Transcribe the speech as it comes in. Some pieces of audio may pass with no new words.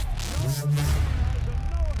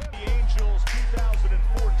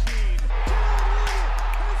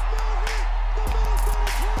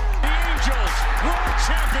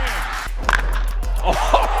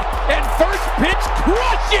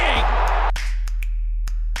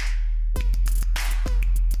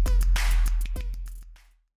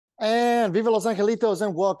And Viva Los Angelitos,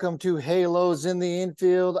 and welcome to Halos in the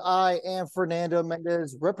Infield. I am Fernando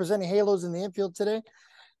Mendez, representing Halos in the Infield today,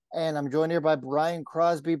 and I'm joined here by Brian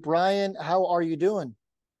Crosby. Brian, how are you doing?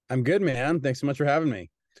 I'm good, man. Thanks so much for having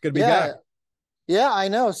me. It's good to be Yeah, back. yeah, I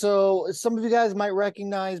know. So some of you guys might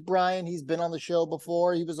recognize Brian. He's been on the show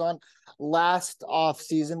before. He was on last off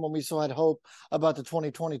season when we still had hope about the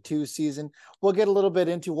 2022 season. We'll get a little bit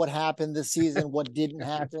into what happened this season, what didn't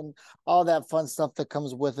happen, all that fun stuff that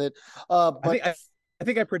comes with it. I But think I, I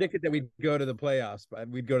think I predicted that we'd go to the playoffs, but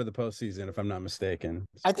we'd go to the postseason if I'm not mistaken.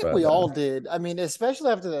 I think we But all did. I mean,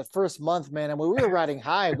 especially after that first month, man. And when we were riding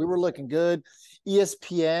high, we were looking good.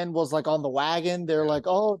 ESPN was like on the wagon. They're like,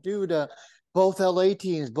 "Oh, dude, both LA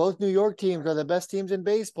teams, both New York teams are the best teams in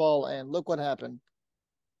baseball." And look what happened.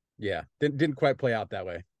 yeah, didn't quite play out that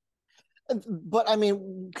way. But I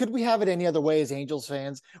mean, could we have it any other way as Angels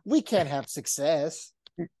fans? We can't have success.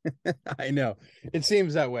 I know it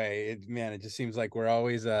seems that way. It just seems like we're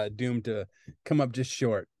always doomed to come up just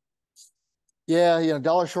short. Yeah,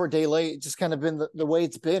 dollar short, day late. Just kind of been the way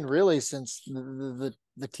it's been really since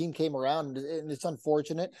the team came around, and it's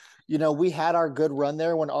unfortunate. We had our good run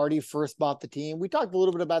there when Artie first bought the team. We talked a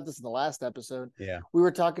little bit about this in the last episode. Yeah, We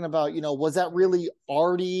were talking about, was that really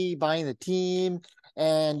Artie buying the team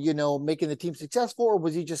and making the team successful, or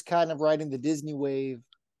was he just kind of riding the Disney wave?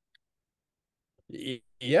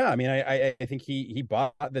 yeah. I mean, I think he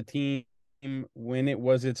bought the team when it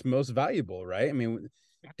was its most valuable, right? I mean,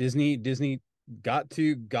 Disney got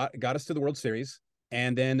us to the World Series,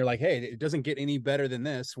 and then they're like, hey, it doesn't get any better than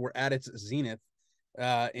this. We're at its zenith.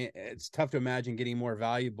 It's tough to imagine getting more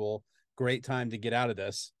valuable. Great time to get out of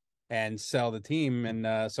this and sell the team,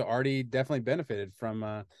 and so Artie definitely benefited from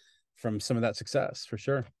some of that success for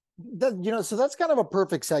sure. So that's kind of a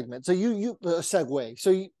perfect segment. So you segue.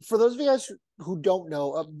 So for those of you guys who don't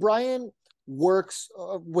know, Brian works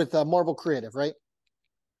with Marvel Creative, right?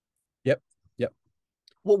 Yep, yep,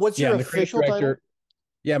 Well, what's yeah. your I'm the creative official title? director.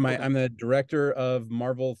 Yeah, Okay. I'm the director of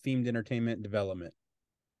Marvel themed entertainment development.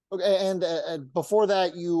 Okay, and before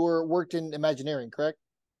that, you were worked in Imagineering, correct?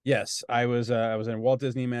 Yes, I was in Walt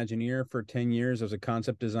Disney Imagineer for 10 years. I was a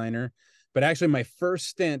concept designer. But actually my first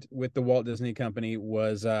stint with the Walt Disney Company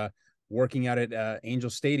was working out at Angel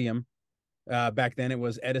Stadium. Back then it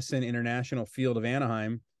was Edison International Field of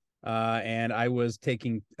Anaheim. And I was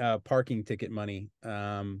taking parking ticket money.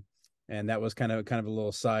 And that was kind of a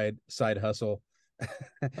little side hustle.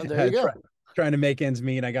 Oh, there you go. Trying to make ends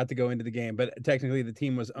meet. I got to go into the game, but technically the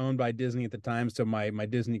team was owned by Disney at the time, so my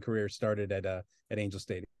Disney career started at Angel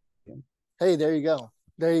Stadium. Hey, there you go.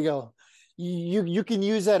 There you go. You can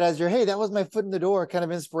use that as your hey, that was my foot in the door kind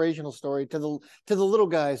of inspirational story to the little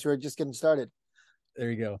guys who are just getting started. There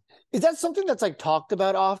you go. Is that something that's like talked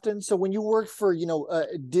about often? So when you worked for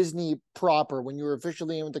Disney proper, when you were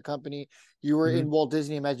officially in with the company, you were in Mhm. Walt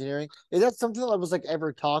Disney Imagineering. Is that something that was like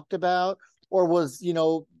ever talked about, or was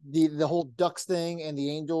the whole Ducks thing and the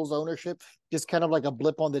Angels ownership just kind of like a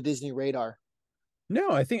blip on the Disney radar? No,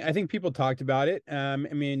 I think people talked about it. I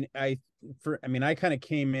mean, I kind of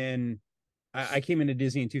came in. I came into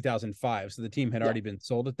Disney in 2005, so the team had Yeah. already been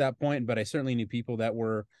sold at that point. But I certainly knew people that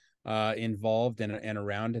were involved and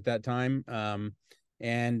around at that time.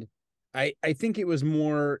 And I think it was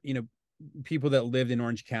more people that lived in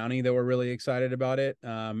Orange County that were really excited about it.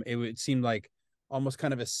 It seemed like almost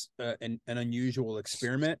kind of an unusual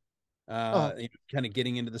experiment. Uh, Kind of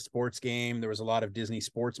getting into the sports game. There was a lot of Disney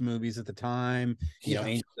sports movies at the time.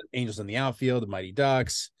 yeah. Angels in the Outfield, the Mighty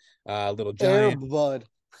Ducks, Little Air Giant, Bud.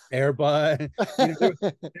 Airbud.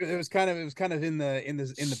 It was kind of in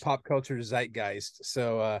the pop culture zeitgeist.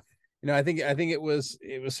 So I think it was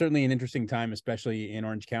certainly an interesting time, especially in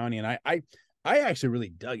Orange County, and I actually really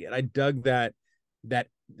dug it. I dug that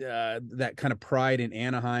kind of pride in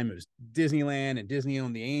Anaheim. It was Disneyland, and Disney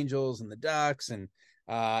owned the Angels and the Ducks, and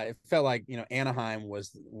it felt like Anaheim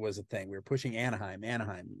was a thing. We were pushing Anaheim, and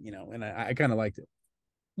I kind of liked it.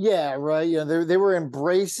 Yeah, right. They were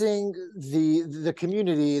embracing the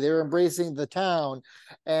community, they were embracing the town,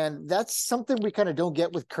 and that's something we kind of don't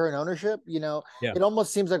get with current ownership. Yeah, It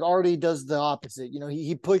almost seems like Artie does the opposite.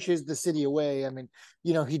 He pushes the city away. I mean,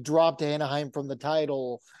 he dropped Anaheim from the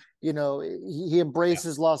title. He yeah,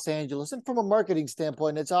 embraces Los Angeles, and from a marketing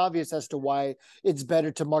standpoint, it's obvious as to why it's better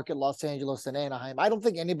to market Los Angeles than Anaheim. I don't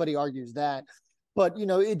think anybody argues that. But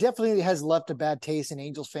it definitely has left a bad taste in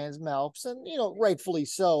Angels fans' mouths, and rightfully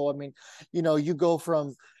so. I mean, you go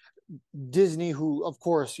from Disney, who of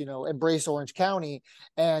course embrace Orange County,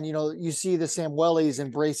 and you see the Samuelis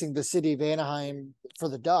embracing the city of Anaheim for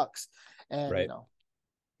the Ducks, and right.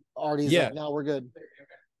 Artie's Yeah, like, "No, we're good."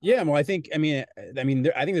 Yeah, well, I think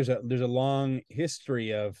there's a long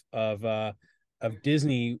history of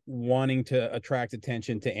Disney wanting to attract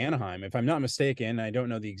attention to Anaheim. If I'm not mistaken, I don't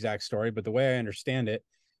know the exact story, but the way I understand it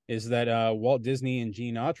is that Walt Disney and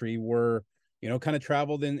Gene Autry were, kind of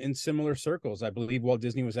traveled in similar circles. I believe Walt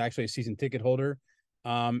Disney was actually a season ticket holder,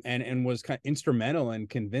 and was kind of instrumental in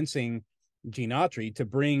convincing Gene Autry to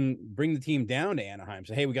bring the team down to Anaheim.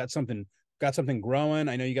 So hey, we got something growing.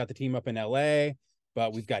 I know you got the team up in LA,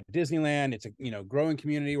 but we've got Disneyland. It's a growing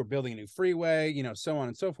community. We're building a new freeway, so on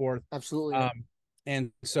and so forth. Absolutely, yeah. Um,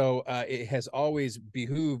 and so it has always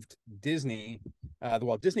behooved Disney, the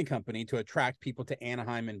Walt Disney Company, to attract people to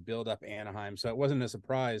Anaheim and build up Anaheim. So it wasn't a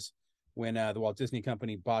surprise when the Walt Disney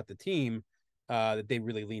Company bought the team, that they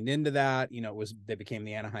really leaned into that. They became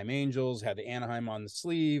the Anaheim Angels, had the Anaheim on the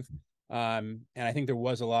sleeve, and I think there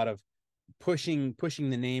was a lot of pushing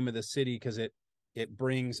the name of the city because it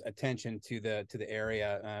brings attention to the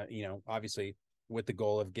area. Obviously with the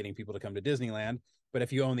goal of getting people to come to Disneyland. But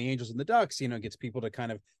if you own the Angels and the Ducks, it gets people to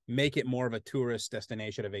kind of make it more of a tourist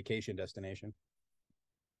destination, a vacation destination.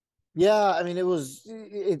 Yeah, I mean,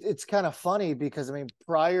 it's kind of funny because I mean,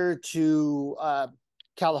 prior to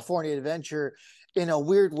California Adventure, in a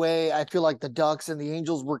weird way, I feel like the Ducks and the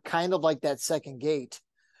Angels were kind of like that second gate.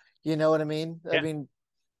 You know what I mean? I Yeah. mean,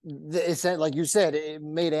 it's like you said, it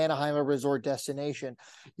made Anaheim a resort destination.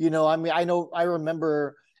 I mean, I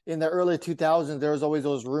remember in the early 2000s, there was always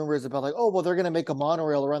those rumors about like, oh, well, they're going to make a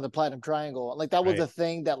monorail around the Platinum Triangle. And like that was Right. the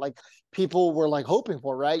thing that like people were like hoping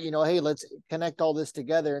for, right? Hey, let's connect all this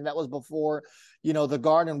together. And that was before, the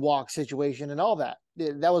Garden Walk situation and all that.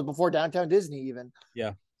 That was before Downtown Disney even.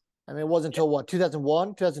 Yeah. I mean, it wasn't until what,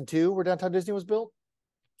 2001, 2002 where Downtown Disney was built?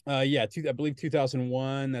 Yeah, I believe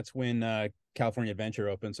 2001. That's when California Adventure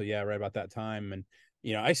opened. So yeah, right about that time.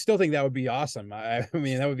 And I still think that would be awesome. I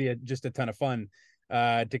mean, that would be just a ton of fun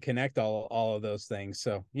to connect all of those things.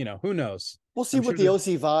 So who knows? We'll see I'm what sure the there's.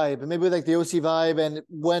 OC vibe, and maybe like the OC vibe, and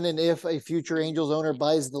when and if a future Angels owner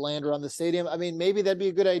buys the land around the stadium, I mean, maybe that'd be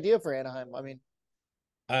a good idea for Anaheim. I mean,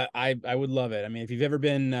 I would love it. I mean, if you've ever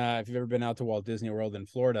been out to Walt Disney World in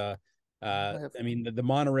Florida, I mean, the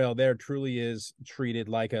monorail there truly is treated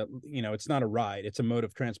like it's not a ride; it's a mode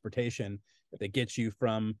of transportation that gets you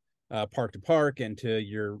from park to park and to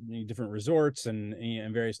your different resorts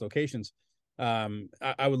and various locations.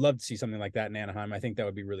 I would love to see something like that in Anaheim. I think that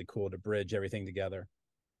would be really cool to bridge everything together.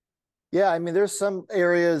 yeah, I mean, there's some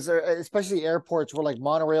areas, especially airports, where like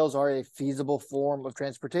monorails are a feasible form of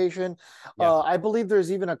transportation. Yeah. I believe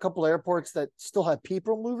there's even a couple airports that still have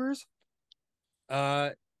people movers. Uh,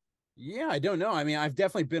 yeah, I don't know. I mean, I've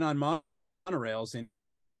definitely been on monorails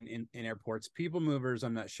in airports. People movers,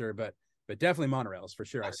 I'm not sure, but definitely monorails for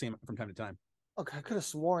sure. I see them from time to time. Okay, I could have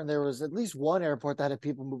sworn there was at least one airport that had a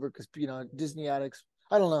people mover because Disney addicts.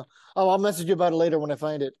 I don't know. Oh, I'll message you about it later when I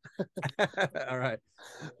find it. All right.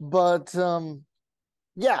 But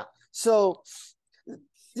yeah, so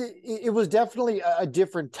it was definitely a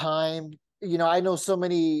different time. I know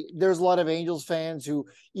there's a lot of Angels fans who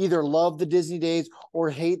either love the Disney days or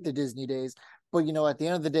hate the Disney days. But, at the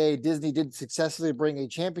end of the day, Disney did successfully bring a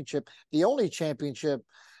championship, the only championship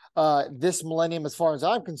this millennium, as far as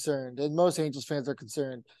I'm concerned, and most Angels fans are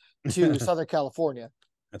concerned, to Southern California.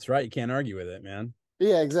 That's right. You can't argue with it, man.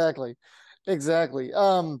 Yeah, exactly. Exactly.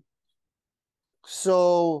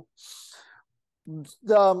 So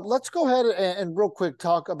let's go ahead and real quick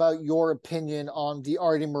talk about your opinion on the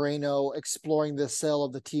Artie Moreno exploring the sale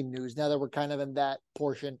of the team news. Now that we're kind of in that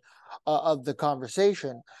portion of the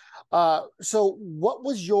conversation, so what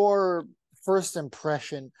was your first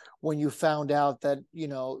impression when you found out that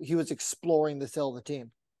he was exploring the sale of the team?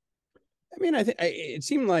 I mean, I think it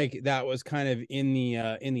seemed like that was kind of in the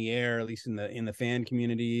air, at least in the fan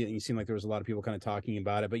community, and you seemed like there was a lot of people kind of talking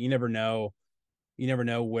about it. But you never know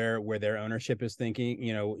where their ownership is thinking.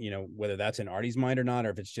 Whether that's in Artie's mind or not,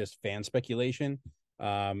 or if it's just fan speculation.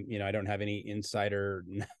 I don't have any insider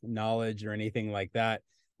knowledge or anything like that.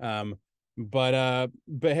 But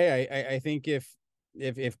hey, I think if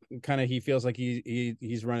kind of he feels like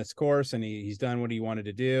he's run its course and he's done what he wanted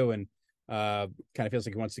to do and kind of feels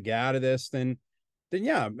like he wants to get out of this, then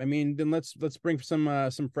yeah, I mean, then let's bring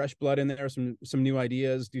some fresh blood in there, some new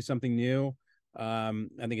ideas, do something new. I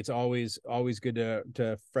think it's always good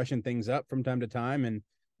to freshen things up from time to time, and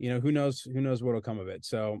who knows what'll come of it.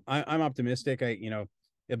 So I'm optimistic. It'll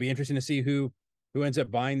be interesting to see who ends up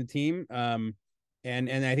buying the team. And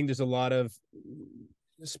I think there's a lot of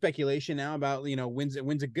speculation now about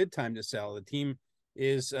when's a good time to sell. The team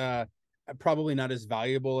is probably not as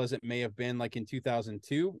valuable as it may have been like in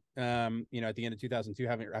 2002. At the end of 2002,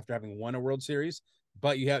 after having won a World Series,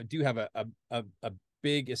 but you do have a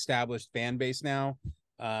big established fan base now.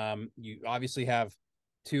 You obviously have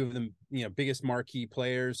two of the biggest marquee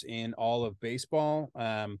players in all of baseball,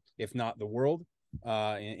 if not the world,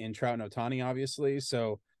 in Trout and Ohtani, obviously.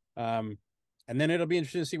 So, and then it'll be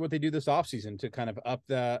interesting to see what they do this offseason to kind of up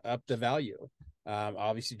the value.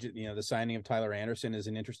 Obviously, the signing of Tyler Anderson is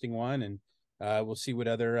an interesting one, and we'll see what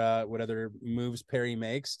other moves Perry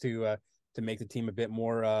makes to make the team a bit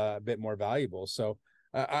more valuable. So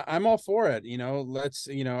I'm all for it.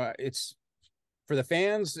 It's for the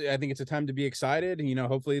fans. I think it's a time to be excited.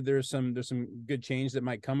 Hopefully there's some good change that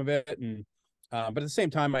might come of it. And but at the same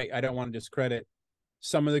time, I don't want to discredit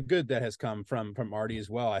some of the good that has come from Artie as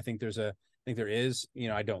well. I think there is.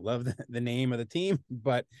 I don't love the name of the team,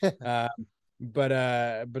 but but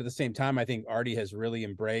at the same time, I think Artie has really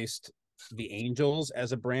embraced the Angels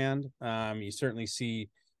as a brand. You certainly see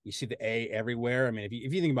the A everywhere. I mean,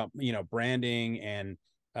 if you think about branding and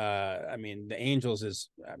I mean, the Angels is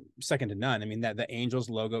second to none. I mean, that the Angels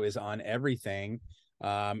logo is on everything,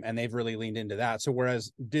 and they've really leaned into that. So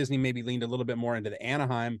whereas Disney maybe leaned a little bit more into the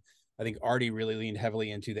Anaheim, I think Artie really leaned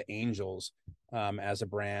heavily into the Angels as a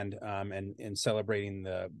brand, and celebrating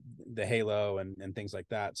the halo and things like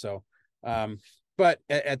that. So, but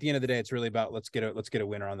at the end of the day, it's really about let's get a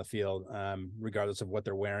winner on the field, regardless of what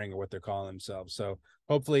they're wearing or what they're calling themselves. So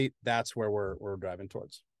hopefully that's where we're driving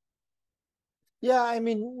towards. Yeah, I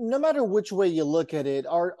mean, no matter which way you look at it,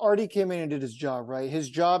 Artie came in and did his job, right? His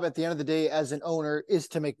job at the end of the day as an owner is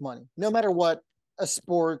to make money. No matter what, a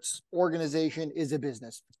sports organization is a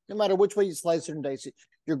business. No matter which way you slice it and dice it,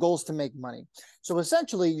 your goal is to make money. So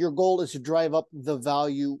essentially, your goal is to drive up the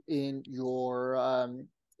value in your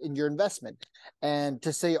investment. And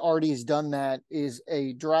to say Artie's done that is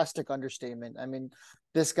a drastic understatement. I mean,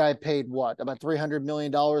 this guy paid what, about $300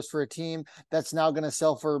 million for a team that's now going to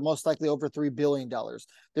sell for most likely over $3 billion.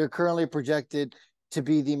 They're currently projected to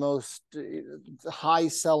be the most high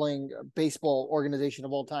selling baseball organization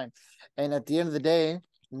of all time. And at the end of the day,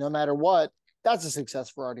 no matter what, that's a success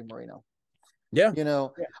for Artie Moreno. Yeah. Yeah.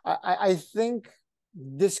 I think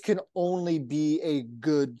this can only be a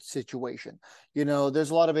good situation. There's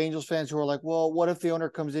a lot of Angels fans who are like, well, what if the owner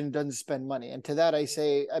comes in and doesn't spend money? And to that, I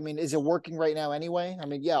say, I mean, is it working right now anyway? I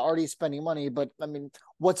mean, yeah, Artie's spending money, but I mean,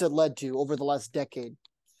 what's it led to over the last decade?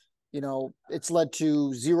 It's led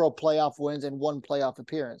to 0 playoff wins and 1 playoff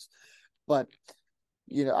appearance. But,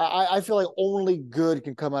 I feel like only good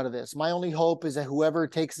can come out of this. My only hope is that whoever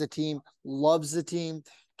takes the team loves the team,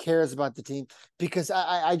 cares about the team, because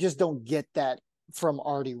I just don't get that from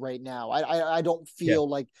Artie right now. I don't feel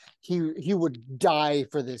like he would die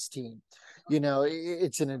for this team.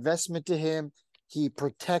 It's an investment to him. He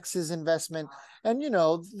protects his investment. And,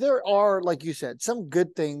 there are, like you said, some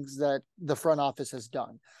good things that the front office has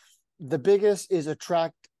done. The biggest is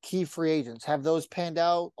attract key free agents. Have those panned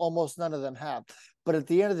out? Almost none of them have. But at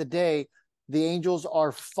the end of the day, the Angels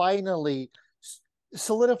are finally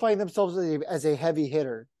solidifying themselves as a heavy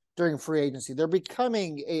hitter during free agency. They're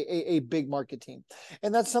becoming a big market team.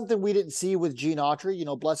 And that's something we didn't see with Gene Autry.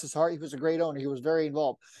 Bless his heart, he was a great owner. He was very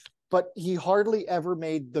involved. But he hardly ever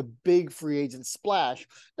made the big free agent splash.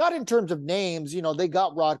 Not in terms of names. They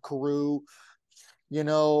got Rod Carew.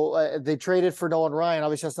 They traded for Nolan Ryan.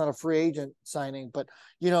 Obviously, that's not a free agent signing. But,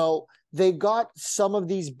 they got some of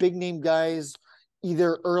these big name guys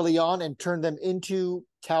either early on and turned them into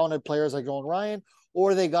talented players like Nolan Ryan,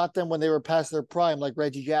 or they got them when they were past their prime, like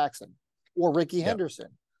Reggie Jackson or Ricky Henderson.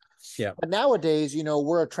 Yeah. But nowadays,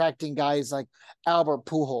 we're attracting guys like Albert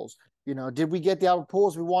Pujols. Did we get the Albert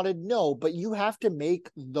Pujols we wanted? No, but you have to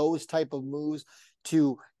make those type of moves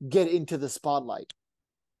to get into the spotlight.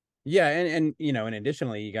 Yeah, and and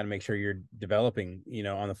additionally, you got to make sure you're developing,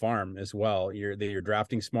 on the farm as well. You're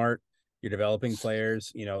drafting smart, you're developing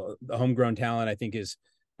players. The homegrown talent I think is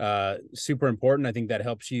super important. I think that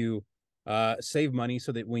helps you save money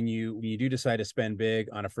so that when you do decide to spend big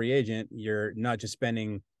on a free agent, you're not just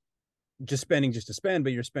spending just to spend,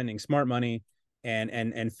 but you're spending smart money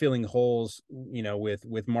and filling holes,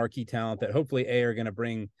 with marquee talent that hopefully are going to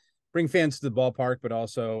bring fans to the ballpark, but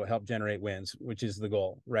also help generate wins, which is the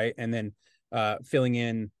goal, right? And then filling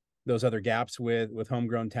in those other gaps with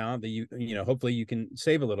homegrown talent that hopefully you can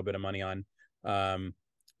save a little bit of money on,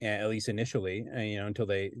 at least initially, until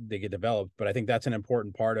they get developed. But I think that's an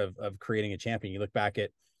important part of creating a champion. You look back at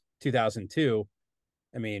 2002,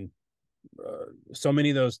 I mean, so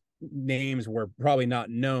many of those names were probably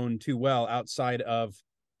not known too well outside of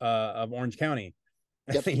Orange County.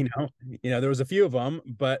 Yep. There was a few of them,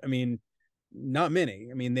 but I mean, not many.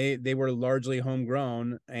 I mean, they were largely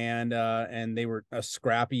homegrown, and they were a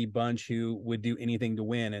scrappy bunch who would do anything to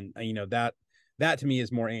win. And that that to me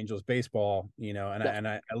is more Angels baseball, and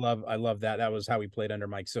Yeah, I love that. That was how we played under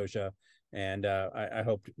Mike Scioscia, and I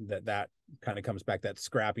hope that kind of comes back, that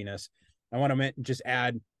scrappiness. I want to just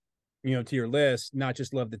add, to your list, not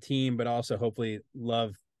just love the team, but also hopefully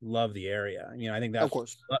love the area. I think of that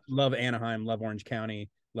course. love Anaheim, love Orange County,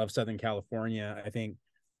 love Southern California. I think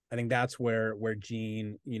that's where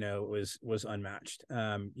Gene, was unmatched.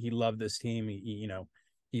 He loved this team.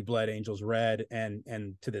 He bled Angels red,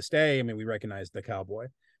 and to this day, I mean, we recognize the cowboy.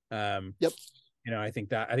 Um, Yep. I think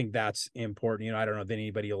that's important. I don't know if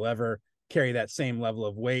anybody will ever carry that same level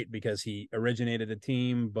of weight because he originated the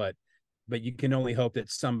team, but you can only hope that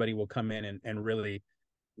somebody will come in and really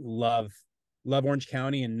love Orange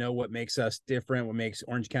County and know what makes us different, what makes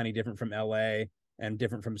Orange County different from LA and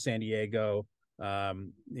different from San Diego.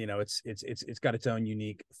 It's got its own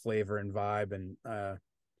unique flavor and vibe, and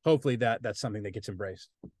hopefully that's something that gets embraced.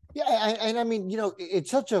 Yeah, and I mean, it's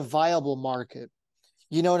such a viable market.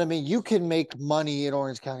 You know what I mean? You can make money in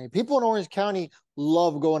Orange County. People in Orange County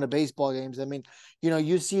love going to baseball games. I mean,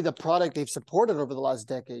 you see the product they've supported over the last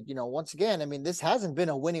decade. Once again, I mean, this hasn't been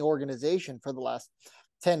a winning organization for the last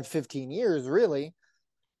 10, 15 years, really.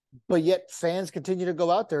 But yet fans continue to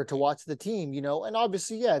go out there to watch the team, and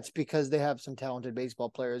obviously, yeah, it's because they have some talented baseball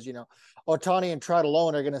players. Otani and Trout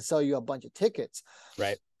alone are going to sell you a bunch of tickets.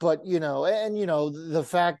 Right. But, the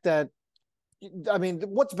fact that, I mean,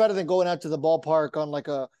 what's better than going out to the ballpark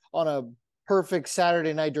on a perfect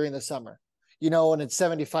Saturday night during the summer, and it's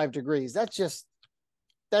 75 degrees. That's an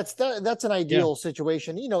Yeah. ideal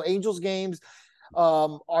situation. Angels games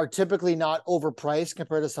are typically not overpriced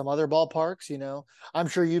compared to some other ballparks. I'm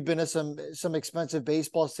sure you've been to some expensive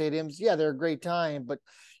baseball stadiums. Yeah, they're a great time, but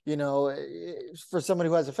for someone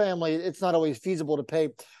who has a family, it's not always feasible to pay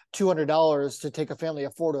 $200 to take a family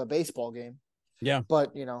of four to a baseball game. Yeah.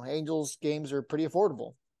 But Angels games are pretty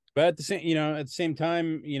affordable. But at the same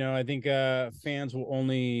time, I think fans will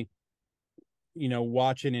only,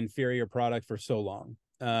 watch an inferior product for so long.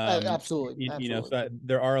 Absolutely, So absolutely.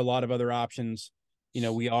 there are a lot of other options.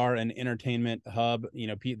 We are an entertainment hub.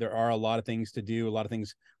 There are a lot of things to do, a lot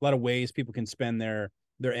of ways people can spend their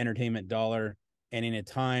entertainment dollar. And in a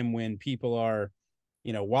time when people are,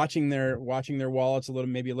 watching their wallets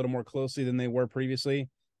maybe a little more closely than they were previously,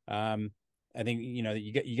 I think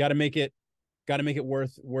you got to make it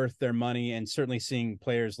worth their money, and certainly seeing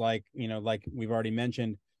players like we've already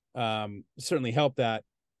mentioned, certainly help that.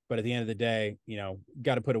 But at the end of the day,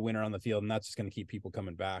 got to put a winner on the field, and that's just going to keep people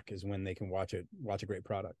coming back, is when they can watch a great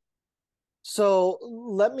product. So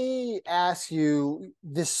let me ask you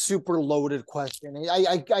this super loaded question.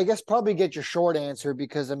 I guess probably get your short answer,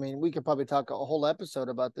 because I mean we could probably talk a whole episode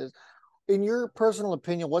about this. In your personal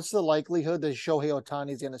opinion, what's the likelihood that Shohei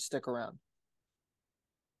Otani is going to stick around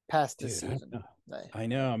past this Dude, season? I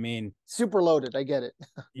know. I mean, Super loaded. I get it.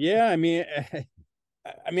 yeah.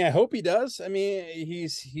 I hope he does. I mean,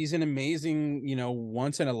 he's an amazing,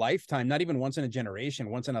 once in a lifetime, not even once in a generation,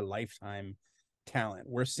 once in a lifetime talent.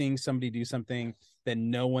 We're seeing somebody do something that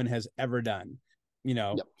no one has ever done. You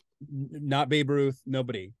know, Yep. Not Babe Ruth,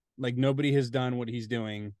 nobody has done what he's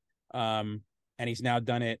doing. And he's now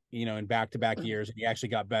done it, in back-to-back years, and he actually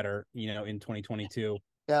got better, in 2022.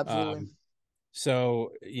 Yeah, absolutely. Um,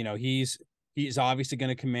 so, he's obviously going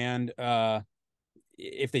to command,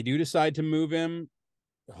 if they do decide to move him,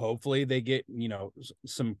 hopefully they get,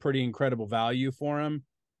 some pretty incredible value for him.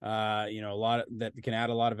 A lot that can add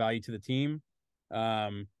a lot of value to the team.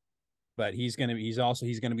 Um, but he's going to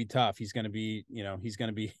be tough. He's going to be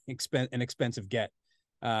an expensive get.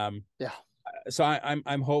 Um, Yeah. so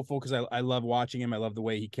I'm hopeful, because I love watching him. I love the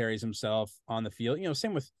way he carries himself on the field.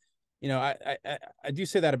 Same with, I do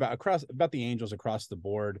say that about the Angels across the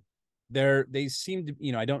board. They seem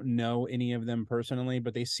to, I don't know any of them personally,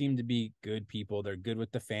 but they seem to be good people. They're good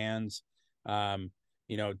with the fans. Um,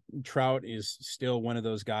 Trout is still one of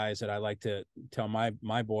those guys that I like to tell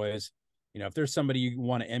my boys, if there's somebody you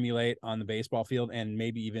want to emulate on the baseball field and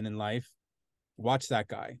maybe even in life, watch that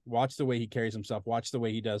guy. Watch the way he carries himself. Watch the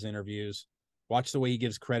way he does interviews. Watch the way he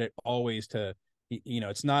gives credit always to,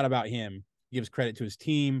 it's not about him. He gives credit to his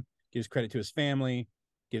team, gives credit to his family,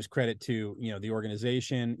 gives credit to, the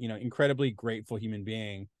organization, incredibly grateful human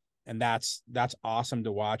being. And that's awesome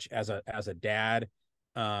to watch as a dad,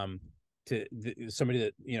 to somebody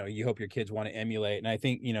that, you hope your kids want to emulate. And I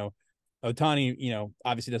think, Otani,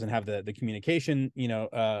 obviously doesn't have the communication,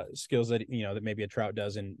 skills that, that maybe a Trout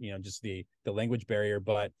does, and, just the language barrier,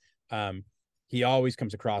 but he always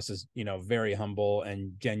comes across as, very humble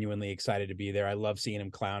and genuinely excited to be there. I love seeing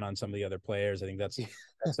him clown on some of the other players. I think that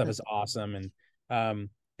stuff is awesome. And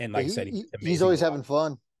Yeah, like I said, he's he's amazing to always watch. having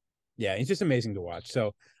fun. Yeah, he's just amazing to watch.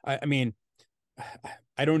 So I mean,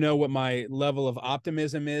 I don't know what my level of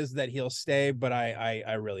optimism is that he'll stay, but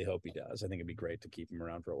I really hope he does. I think it'd be great to keep him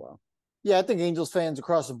around for a while. Yeah, I think Angels fans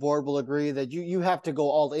across the board will agree that you have to go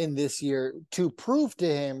all in this year to prove to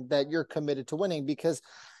him that you're committed to winning because,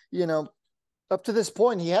 you know, up to this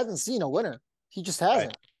point, he hasn't seen a winner. He just Right.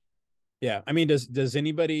 hasn't. Yeah. I mean, does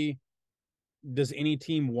any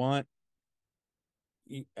team want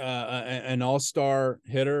an all-star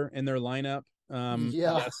hitter in their lineup? Yeah,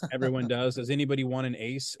 Yes, everyone does. Does anybody want an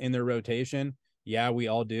ace in their rotation? Yeah, we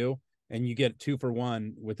all do. And you get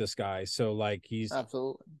 2-for-1 with this guy. So like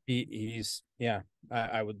absolutely. he's yeah.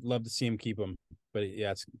 I would love to see him keep him, but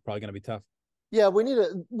yeah, it's probably gonna be tough. Yeah, we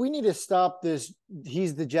need to stop this.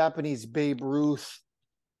 He's the Japanese Babe Ruth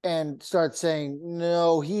and start saying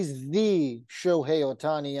no. He's the Shohei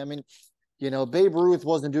Otani. I mean, Babe Ruth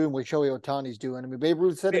wasn't doing what Shohei Otani's doing. I mean, Babe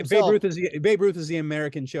Ruth said himself. Babe Ruth is the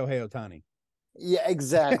American Shohei Otani. Yeah,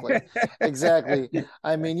 exactly. Exactly.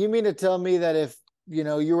 I mean, you mean to tell me that if,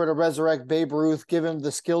 you were to resurrect Babe Ruth, give him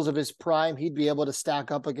the skills of his prime, he'd be able to stack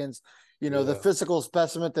up against, the Yeah. physical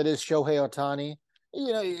specimen that is Shohei Otani?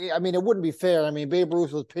 I mean, it wouldn't be fair. I mean, Babe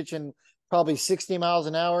Ruth was pitching probably 60 miles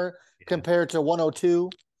an hour Yeah. compared to 102,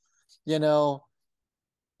 you know.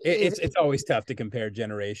 It's always tough to compare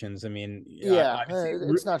generations. I mean, Yeah, obviously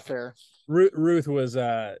it's not fair. Ruth was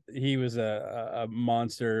he was a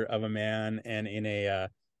monster of a man, and in a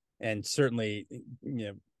and certainly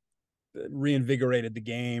reinvigorated the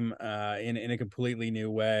game in a completely new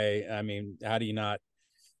way. I mean, how do you not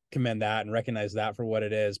commend that and recognize that for what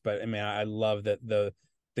it is? But I mean, I love that the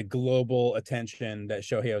global attention that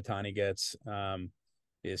Shohei Otani gets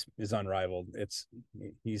is unrivaled.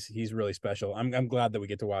 He's really special. I'm glad that we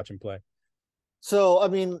get to watch him play. So, I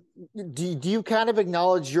mean, do you kind of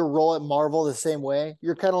acknowledge your role at Marvel the same way?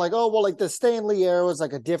 You're kind of like, oh, well, like the Stan Lee era was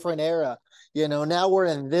like a different era. Now we're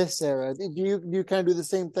in this era. Do you kind of do the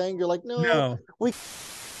same thing? You're like, no, No, we.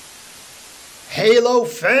 Halo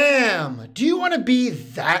fam, do you want to be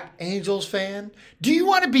that Angels fan? Do you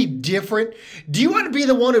want to be different? Do you want to be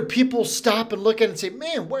the one who people stop and look at and say,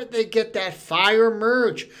 man, where'd they get that fire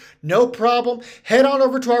merch? No problem. Head on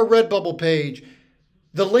over to our Redbubble page.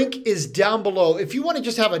 The link is down below. If you want to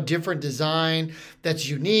just have a different design that's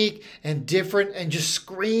unique and different and just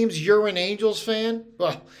screams you're an Angels fan,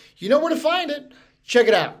 well, you know where to find it. Check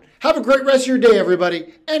it out. Have a great rest of your day,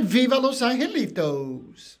 everybody, and viva los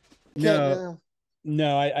angelitos. Can't. no,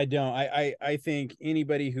 no, I don't. I think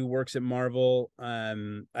anybody who works at Marvel,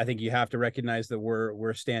 I think you have to recognize that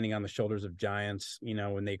we're standing on the shoulders of giants.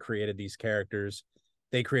 When they created these characters,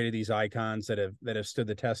 they created these icons that have stood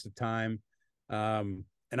the test of time. And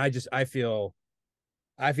I feel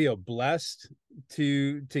blessed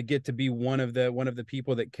to get to be one of the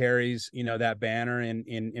people that carries that banner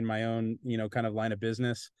in my own kind of line of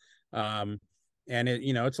business. And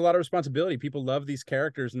it's a lot of responsibility. People love these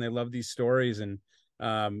characters and they love these stories, and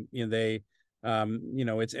they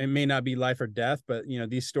it may not be life or death, but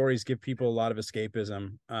these stories give people a lot of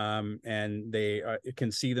escapism, and they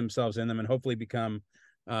can see themselves in them and hopefully become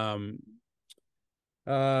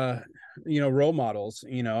uh role models,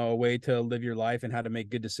 a way to live your life and how to make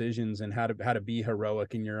good decisions and how to be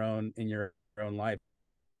heroic in your own life.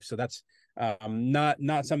 So that's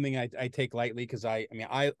not something I take lightly, because I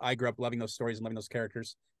grew up loving those stories and loving those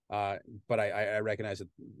characters, but I recognize that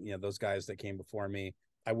those guys that came before me,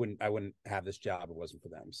 I wouldn't have this job if it wasn't for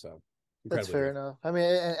them. So That's incredibly fair grateful. enough. I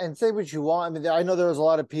mean, and say what you want. I mean, I know there was a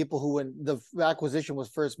lot of people who, when the acquisition was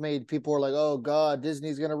first made, people were like, "Oh God,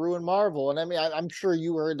 Disney's going to ruin Marvel." And I mean, I'm sure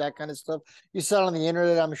you heard that kind of stuff. You saw it on the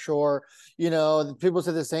internet, I'm sure. People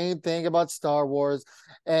said the same thing about Star Wars.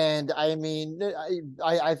 And I mean,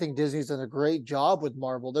 I think Disney's done a great job with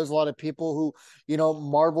Marvel. There's a lot of people who,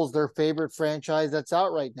 Marvel's their favorite franchise that's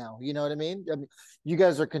out right now. You know what I mean? I mean, you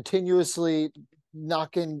guys are continuously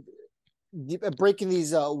knocking breaking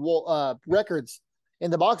these records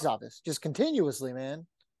in the box office just continuously, man.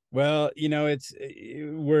 Well, it's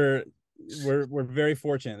we're very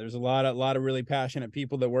fortunate. There's a lot of really passionate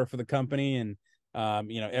people that work for the company, and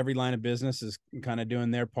every line of business is kind of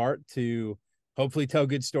doing their part to hopefully tell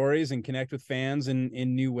good stories and connect with fans in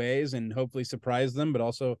new ways, and hopefully surprise them, but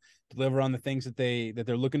also deliver on the things that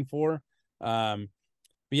they're looking for.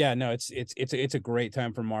 But yeah, no, it's a great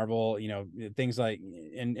time for Marvel. Things like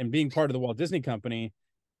and being part of the Walt Disney Company.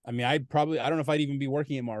 I mean, I don't know if I'd even be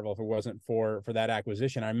working at Marvel if it wasn't for that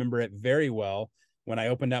acquisition. I remember it very well when I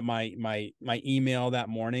opened up my email that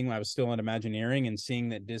morning when I was still in Imagineering and seeing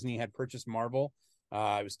that Disney had purchased Marvel.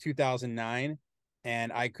 It was 2009,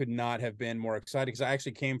 and I could not have been more excited because I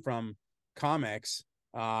actually came from comics,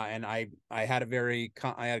 and I had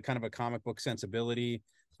kind of a comic book sensibility.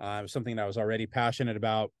 Something that I was already passionate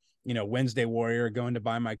about. Wednesday Warrior, going to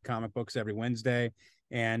buy my comic books every Wednesday.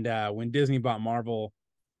 And when Disney bought Marvel,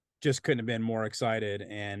 just couldn't have been more excited.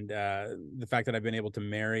 And the fact that I've been able to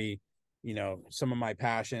marry, some of my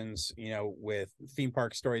passions, with theme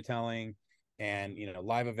park storytelling and,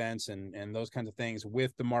 live events and those kinds of things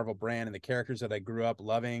with the Marvel brand and the characters that I grew up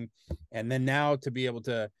loving. And then now to be able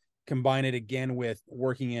to combine it again with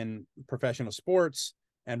working in professional sports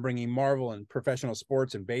and bringing Marvel and professional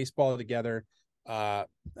sports and baseball together. I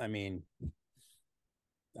mean,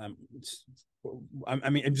 um,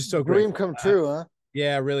 I'm just so Dream grateful. come true, huh?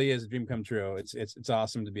 Yeah, it really is a dream come true. It's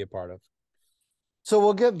awesome to be a part of. So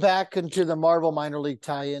we'll get back into the Marvel minor league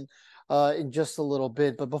tie-in in just a little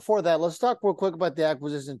bit. But before that, let's talk real quick about the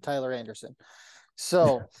acquisition of Tyler Anderson.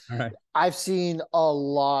 So All right. I've seen a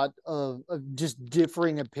lot of just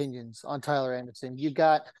differing opinions on Tyler Anderson. You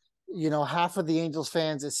got, half of the Angels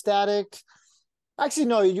fans ecstatic. Actually,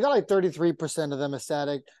 no, you got like 33% of them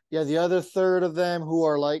ecstatic. You have the other third of them who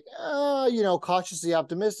are like, cautiously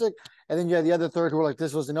optimistic. And then you have the other third who are like,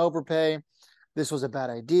 this was an overpay. This was a bad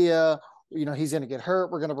idea. He's going to get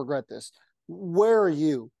hurt. We're going to regret this. Where are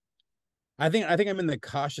you? I think I'm in the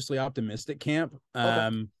cautiously optimistic camp.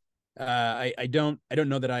 Okay. I don't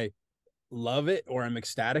know that I love it or I'm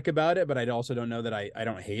ecstatic about it, but I also don't know that I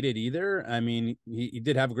don't hate it either. I mean, he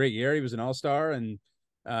did have a great year. He was an all-star, and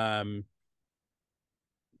um,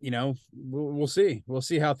 we'll see. We'll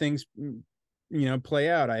see how things play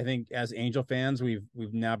out. I think as Angel fans, we've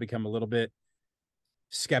now become a little bit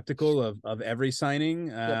skeptical of every signing,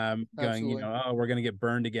 Yep. going, Absolutely. oh, we're going to get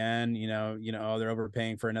burned again, oh, they're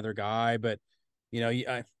overpaying for another guy. But you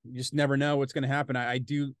just never know what's going to happen. I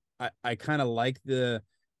kind of like the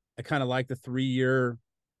 3-year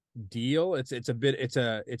deal.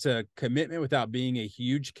 It's a commitment without being a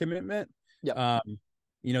huge commitment. Yep. um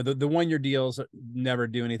the 1-year deals never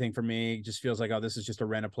do anything for me. It just feels like, oh, this is just a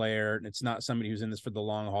rent a player, and it's not somebody who's in this for the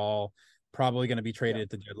long haul, probably going to be Yeah. traded at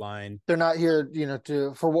the deadline. They're not here,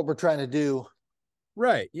 for what we're trying to do.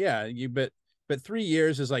 Right. Yeah. But 3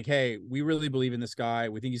 years is like, hey, we really believe in this guy.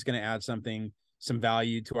 We think he's going to add some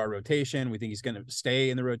value to our rotation. We think he's going to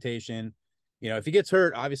stay in the rotation. If he gets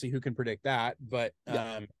hurt, obviously, who can predict that? But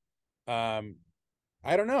Yeah. um,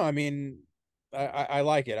 I don't know. I mean, I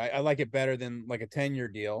like it. I like it better than like a 10-year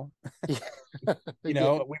deal. Yeah.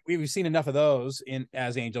 Yeah. We've seen enough of those in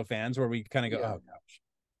as Angel fans where we kind of go, Yeah. oh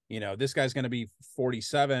gosh, this guy's going to be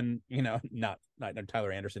 47. Not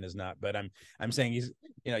Tyler Anderson is not, but I'm saying he's,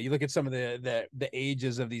 you look at some of the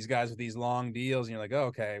ages of these guys with these long deals, and you're like, oh,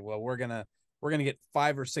 okay, well, we're gonna get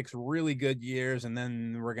 5 or 6 really good years, and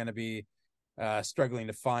then we're gonna be struggling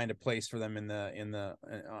to find a place for them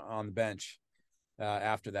on the bench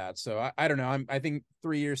after that. So I don't know. I think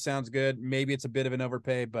 3 years sounds good. Maybe it's a bit of an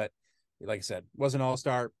overpay, but like I said, was an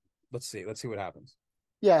all-star. Let's see what happens.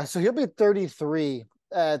 Yeah. So he'll be 33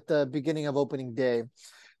 at the beginning of opening day.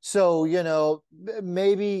 So,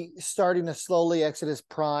 maybe starting to slowly exit his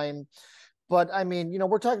prime. But I mean,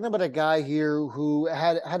 we're talking about a guy here who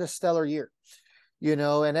had a stellar year,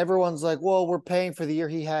 and everyone's like, well, we're paying for the year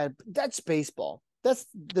he had. That's baseball. That's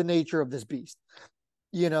the nature of this beast.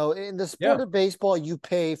 In the Yeah. sport of baseball, you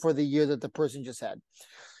pay for the year that the person just had,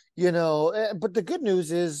 but the good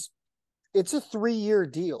news is it's a 3-year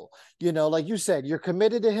deal. Like you said, you're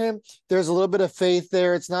committed to him. There's a little bit of faith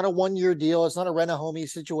there. It's not a 1-year deal. It's not a rent a homie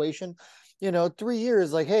situation. 3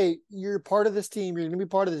 years, like, hey, you're part of this team. You're going to be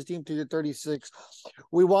part of this team till you're 36.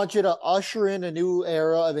 We want you to usher in a new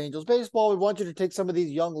era of Angels baseball. We want you to take some of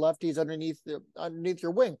these young lefties underneath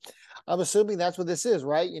your wing. I'm assuming that's what this is,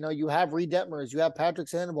 right? You have Reed Detmers, you have Patrick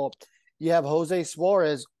Sandoval, you have Jose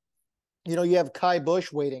Suarez, you have Kai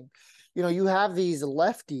Bush waiting. You have these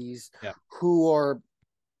lefties Yeah. who are,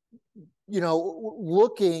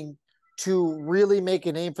 looking to really make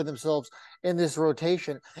a name for themselves in this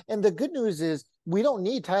rotation. And the good news is we don't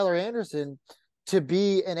need Tyler Anderson to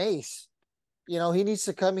be an ace. He needs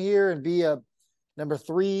to come here and be a number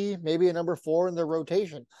 3, maybe a number 4 in the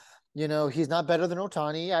rotation. He's not better than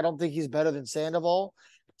Ohtani. I don't think he's better than Sandoval.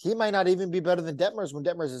 He might not even be better than Detmers when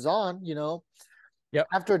Detmers is on. Yep.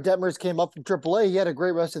 After Detmers came up from AAA, he had a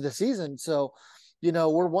great rest of the season. So,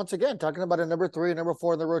 we're once again talking about a number 3, number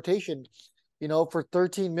 4 in the rotation. For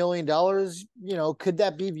 $13 million, could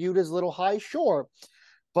that be viewed as a little high? Sure.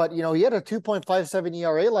 But, he had a 2.57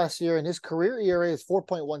 ERA last year, and his career ERA is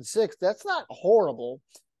 4.16. That's not horrible,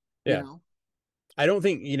 Yeah. I don't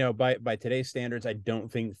think, by today's standards, I don't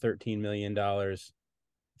think $13 million It's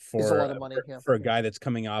a for lot of money. Yeah. for a guy that's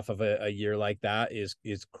coming off of a year like that is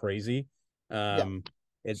crazy. Yeah.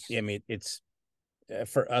 I mean, it's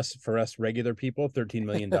for us regular people, $13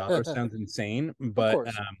 million sounds insane, Of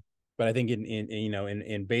course. but I think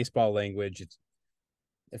in baseball language,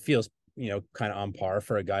 it feels kind of on par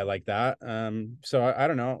for a guy like that. So I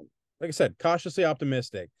don't know. Like I said, cautiously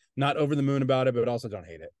optimistic, not over the moon about it, but also don't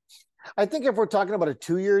hate it. I think if we're talking about a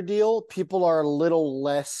 2-year deal, people are a little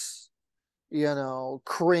less,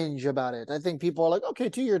 cringe about it. I think people are like, okay,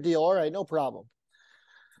 2-year deal, all right, no problem.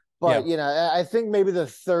 Yeah, But I think maybe the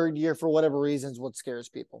third year, for whatever reasons, what scares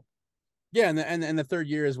people. yeah, and the third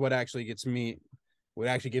year is what actually gives me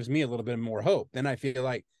a little bit more hope. Then I feel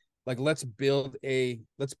like let's build a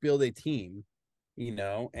team,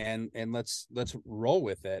 and let's roll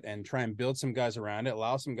with it and try and build some guys around it,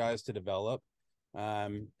 allow some guys to develop.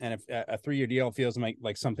 And if a 3-year deal feels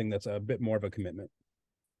like something that's a bit more of a commitment.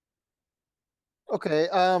 Okay.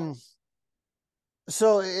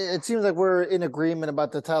 So it seems like we're in agreement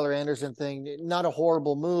about the Tyler Anderson thing. Not a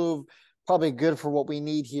horrible move, probably good for what we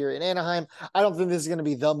need here in Anaheim. I don't think this is going to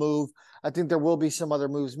be the move. I think there will be some other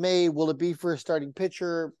moves made. Will it be for a starting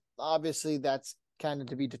pitcher? Obviously, that's kind of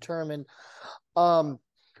to be determined. Um,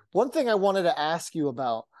 One thing I wanted to ask you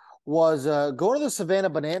about was going to the Savannah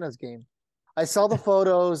Bananas game. I saw the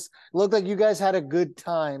photos. It looked like you guys had a good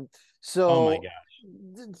time. Oh my So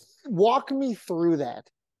god, walk me through that.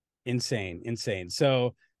 insane.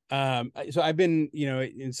 So I've been,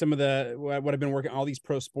 in some of the what I've been working, all these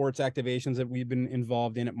pro sports activations that we've been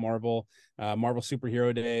involved in at Marvel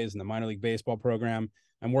Superhero Days and the minor league baseball program.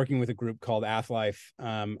 I'm working with a group called Athlife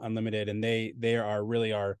Unlimited, and they are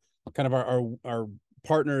really our kind of our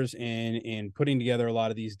partners in putting together a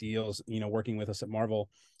lot of these deals. Working with us at Marvel,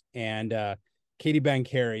 and Katie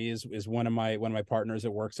Bankary is one of my partners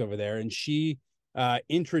that works over there, and she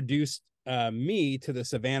introduced me to the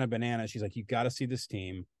Savannah Bananas. She's like, you got to see this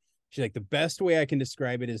team. She's like, the best way I can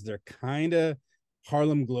describe it is they're kind of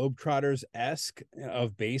Harlem Globetrotters esque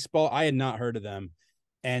of baseball. I had not heard of them,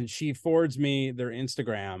 and she forwards me their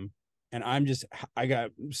Instagram, and I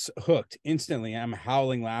got hooked instantly. I'm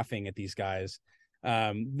howling laughing at these guys.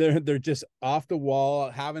 They're just off the wall,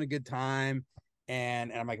 having a good time.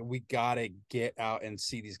 And I'm like, we gotta get out and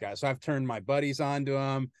see these guys. So I've turned my buddies onto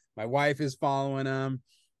them. My wife is following them,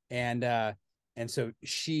 and so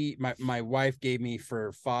my wife gave me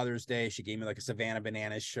for Father's Day. She gave me like a Savannah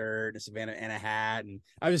Bananas shirt, a Savannah and a hat, and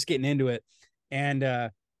I was just getting into it.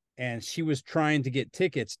 And she was trying to get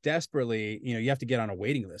tickets desperately. You have to get on a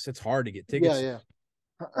waiting list. It's hard to get Yeah, tickets, yeah.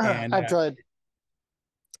 and I've tried.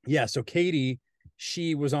 yeah. So Katie,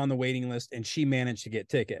 she was on the waiting list, and she managed to get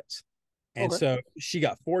tickets. And Okay. so she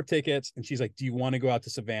got 4 tickets, and she's like, do you want to go out to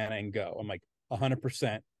Savannah and go? I'm like,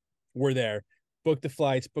 100%. We're there. Book the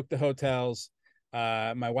flights, book the hotels.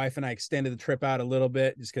 My wife and I extended the trip out a little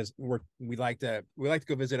bit just because we like to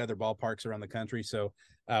go visit other ballparks around the country. So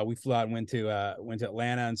we flew out and went to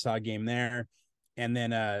Atlanta and saw a game there, and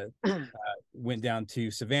then went down to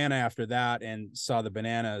Savannah after that and saw the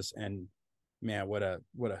Bananas. And man, what a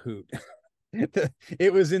hoot!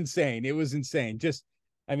 It was insane. It was insane. Just,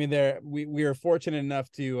 I mean, we were fortunate enough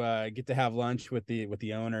to get to have lunch with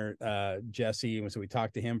the owner, Jesse, and so we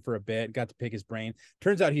talked to him for a bit, got to pick his brain.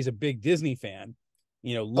 Turns out he's a big Disney fan,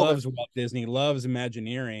 Okay. loves Walt Disney, loves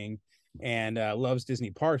Imagineering, and loves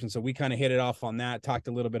Disney parks. And so we kind of hit it off on that, talked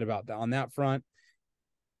a little bit about on that front,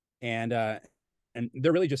 and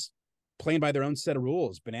they're really just playing by their own set of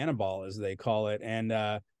rules, banana ball as they call it,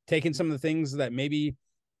 and taking some of the things that maybe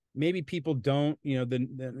people don't,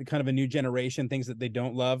 the kind of a new generation, things that they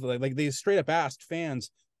don't love. Like they straight up asked fans,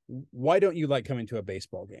 why don't you like coming to a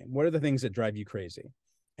baseball game? What are the things that drive you crazy?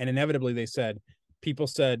 And inevitably people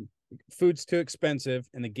said food's too expensive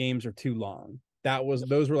and the games are too long.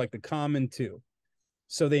 Those were like the common two.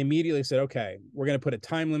 So they immediately said, okay, we're going to put a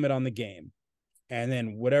time limit on the game. And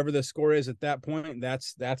then whatever the score is at that point,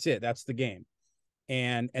 that's it. That's the game.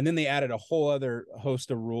 And then they added a whole other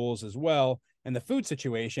host of rules as well. And the food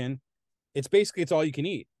situation, it's all you can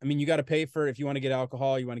eat. I mean, you got to pay for, if you want to get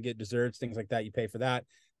alcohol, you want to get desserts, things like that, you pay for that.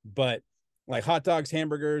 But like hot dogs,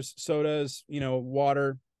 hamburgers, sodas,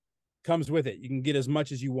 water comes with it. You can get as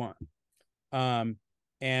much as you want. Um,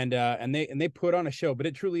 and they put on a show, but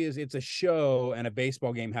it truly is, it's a show, and a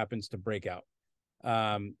baseball game happens to break out.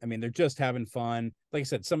 I mean, they're just having fun. Like I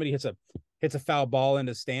said, somebody hits a foul ball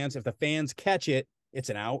into stands. If the fans catch it, it's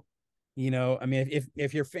an out. I mean,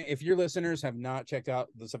 if your listeners have not checked out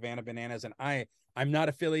the Savannah Bananas, and I'm not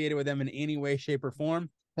affiliated with them in any way, shape, or form.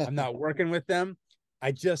 I'm not working with them.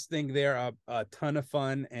 I just think they're a ton of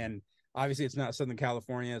fun, and obviously it's not Southern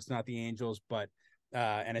California, it's not the Angels, but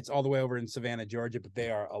and it's all the way over in Savannah, Georgia, but they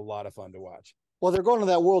are a lot of fun to watch. Well, they're going to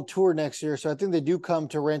that world tour next year, so I think they do come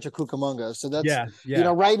to Rancho Cucamonga. So that's, Yeah,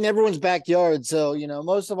 yeah, right in everyone's backyard. So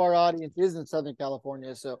most of our audience is in Southern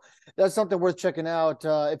California, so that's something worth checking out.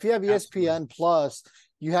 If you have absolutely. ESPN Plus,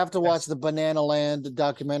 you have to watch Yes. the Banana Land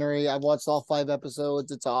documentary. I've watched all 5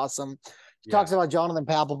 episodes. It's awesome. It Yeah. talks about Jonathan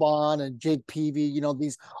Papelbon and Jake Peavy.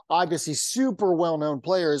 These obviously super well known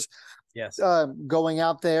players Yes. going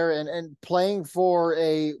out there and playing for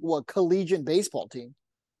a collegiate baseball team.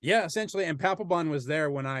 Yeah, essentially. And Papelbon was there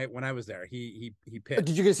when I was there. He Did you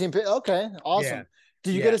pitched. get to see him? Okay, Yeah. awesome.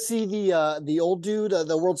 Did you get Yeah. to see the old dude,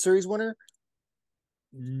 the World Series winner?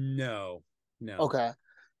 No. No. Okay.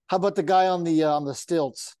 How about the guy on the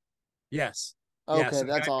stilts? Yes. Yeah. Okay, So the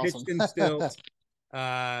that's guy awesome. pitched in stilts.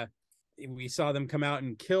 Uh we saw them come out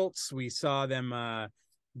in kilts. We saw them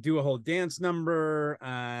do a whole dance number.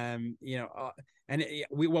 And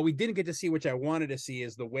what we didn't get to see, which I wanted to see,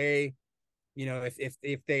 is the way, if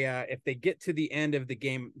they get to the end of the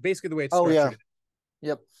game, basically the way it's Oh yeah. structured.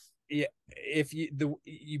 Yep. Yeah, if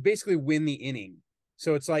you basically win the inning,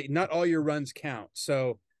 so it's like not all your runs count.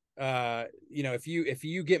 So if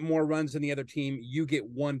you get more runs than the other team, you get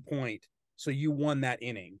 1 point, so you won that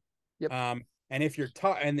inning. Yep. And if you're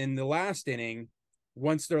and in the last inning,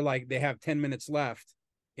 once they have 10 minutes left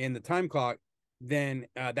in the time clock, then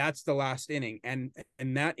that's the last inning, and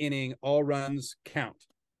in that inning all runs count.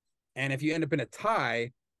 And if you end up in a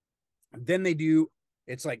tie, then they do,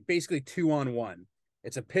 it's like basically 2-on-1.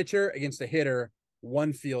 It's a pitcher against a hitter,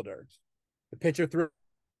 one fielder. The pitcher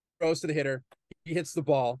throws to the hitter, he hits the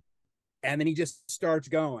ball, and then he just starts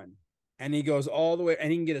going. And he goes all the way, and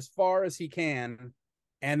he can get as far as he can.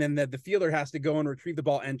 And then the fielder has to go and retrieve the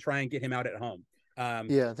ball and try and get him out at home.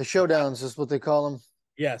 Yeah, the showdowns is what they call them.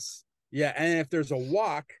 Yes. Yeah. And if there's a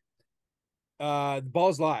walk, the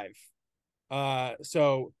ball's live.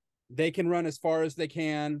 So they can run as far as they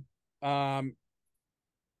can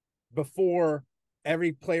before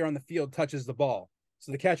every player on the field touches the ball.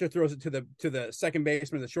 So the catcher throws it to the second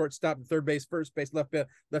baseman, the shortstop, the third base, first base, left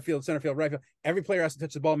field, center field, right field. Every player has to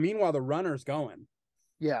touch the ball. Meanwhile, the runner's going.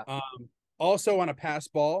 Yeah. Also on a pass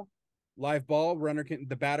ball, live ball,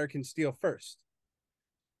 the batter can steal first.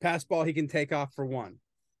 Pass ball, he can take off for one.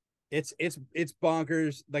 It's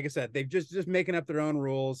bonkers. Like I said, they've just making up their own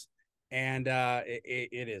rules, and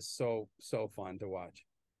it is so fun to watch.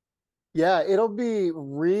 Yeah, it'll be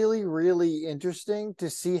really, really interesting to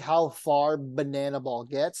see how far Banana Ball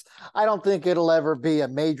gets. I don't think it'll ever be a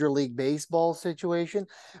Major League Baseball situation,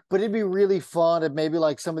 but it'd be really fun if maybe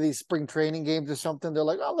like some of these spring training games or something, they're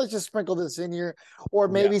like, oh, let's just sprinkle this in here, or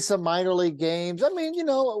Yeah. maybe some minor league games. I mean,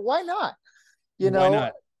 why not? You Why know,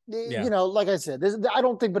 not? Yeah. like I said, I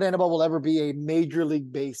don't think Banana Ball will ever be a Major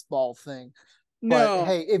League Baseball thing. But No,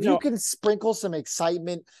 hey, if you no. can sprinkle some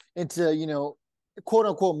excitement into, quote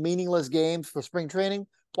unquote meaningless games for spring training,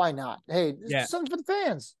 why not? Hey, Yeah. something for the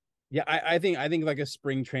fans. Yeah, I think like a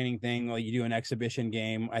spring training thing, like you do an exhibition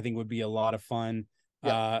game, I think would be a lot of fun.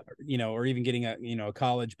 Yeah. Or even getting a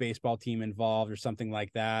college baseball team involved or something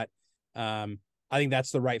like that. I think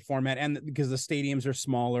that's the right format, and because the stadiums are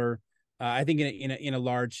smaller, I think in a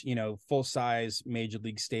large, full size major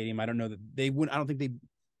league stadium, I don't know that they would. I don't think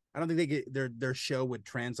they get their show would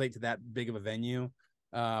translate to that big of a venue.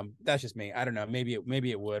 That's just me. I don't know. Maybe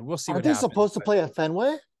it would. We'll see Aren't what they happens. supposed to play at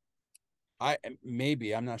Fenway?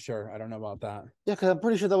 I'm not sure. I don't know about that. Yeah, because I'm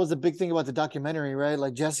pretty sure that was the big thing about the documentary, right?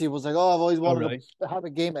 Like Jesse was like, "Oh, I've always Oh, wanted really? to have a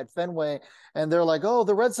game at Fenway," and they're like, "Oh,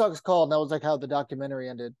 the Red Sox called," and that was like how the documentary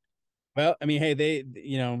ended. Well, I mean, hey,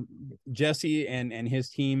 Jesse and his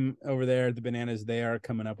team over there, the Bananas, they are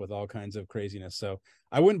coming up with all kinds of craziness. So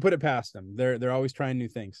I wouldn't put it past them. They're always trying new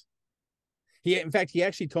things. In fact, he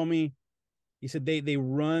actually told me, he said they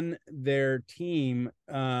run their team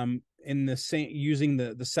in the same, using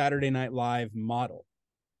the Saturday Night Live model.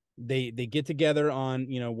 They get together on,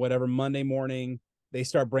 whatever Monday morning, they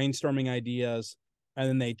start brainstorming ideas, and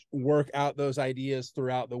then they work out those ideas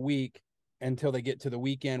throughout the week until they get to the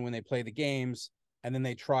weekend when they play the games, and then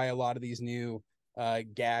they try a lot of these new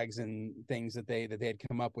gags and things that they had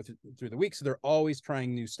come up with through the week. So they're always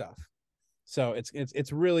trying new stuff. So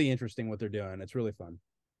it's really interesting what they're doing. It's really fun.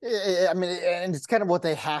 I mean, and it's kind of what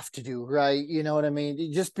they have to do, right? You know what I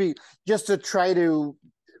mean? Just to try to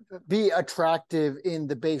be attractive in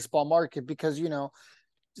the baseball market, because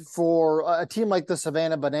for a team like the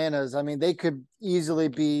Savannah Bananas, I mean, they could easily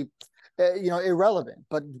be irrelevant,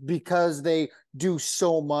 but because they do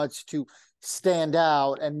so much to stand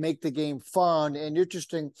out and make the game fun and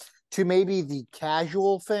interesting to maybe the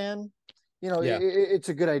casual fan, Yeah. it's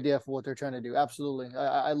a good idea for what they're trying to do. Absolutely.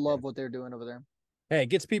 I love what they're doing over there. Hey, it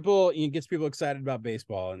gets people excited about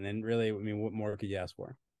baseball, and then really, I mean, what more could you ask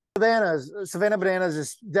for? Savannah Bananas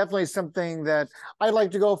is definitely something that I'd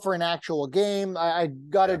like to go for an actual game. I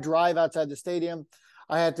got to Yeah. drive outside the stadium.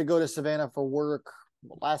 I had to go to Savannah for work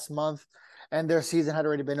last month, and their season had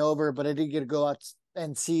already been over, but I did get to go out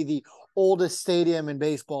and see the oldest stadium in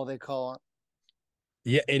baseball, they call it.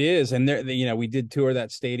 Yeah, it is. And there, we did tour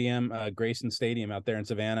that stadium, Grayson Stadium out there in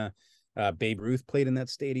Savannah. Babe Ruth played in that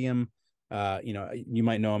stadium. You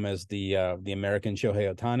might know him as the American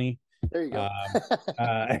Shohei Ohtani. There you go.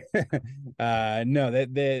 Um, uh, no,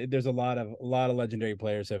 there's a lot of legendary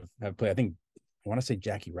players have played. I think I want to say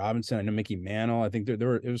Jackie Robinson. I know Mickey Mantle. I think there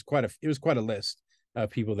were it was quite a list of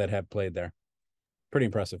people that have played there. Pretty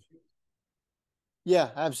impressive. Yeah,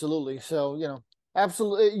 absolutely. So,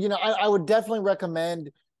 absolutely, I would definitely recommend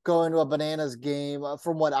going to a Bananas game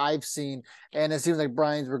from what I've seen. And it seems like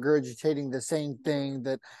Brian's regurgitating the same thing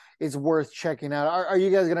that it's worth checking out. Are you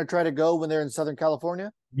guys going to try to go when they're in Southern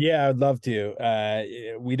California? Yeah, I'd love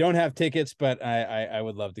to. We don't have tickets, but I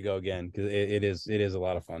would love to go again because it is a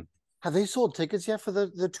lot of fun. Have they sold tickets yet for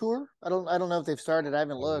the tour? I don't know if they've started. I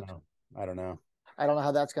haven't I don't looked. know. I don't know. I don't know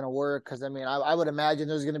how that's going to work because I mean, I would imagine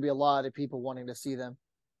there's going to be a lot of people wanting to see them.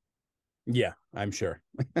 Yeah, I'm sure.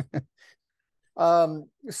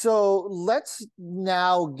 So let's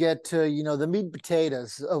now get to, the meat and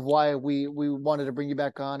potatoes of why we wanted to bring you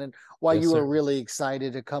back on and why Yes, you were sir. really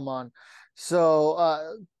excited to come on.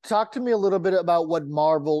 So, talk to me a little bit about what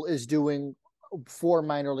Marvel is doing for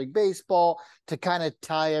minor league baseball to kind of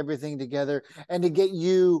tie everything together and to get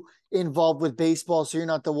you involved with baseball so you're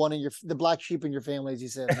not the one in the black sheep in your family, as you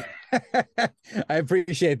said. I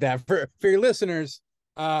appreciate that. For your listeners,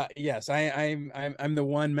 yes, I'm the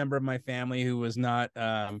one member of my family who was not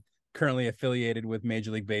currently affiliated with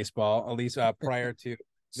Major League Baseball, at least prior to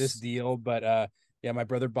this deal. But yeah, my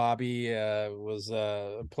brother Bobby was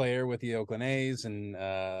a player with the Oakland A's and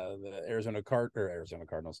the Arizona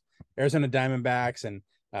Cardinals, Arizona Diamondbacks, and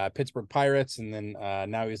Pittsburgh Pirates, and then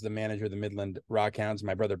now he's the manager of the Midland Rockhounds.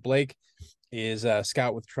 My brother Blake is a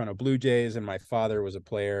scout with Toronto Blue Jays, and my father was a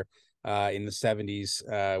player in the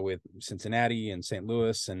 70s with Cincinnati and St.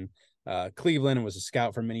 Louis and Cleveland, and was a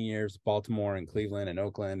scout for many years, Baltimore and Cleveland and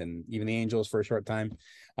Oakland and even the Angels for a short time.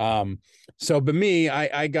 But me,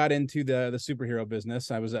 I got into the superhero business.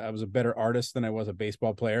 I was a better artist than I was a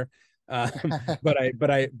baseball player. But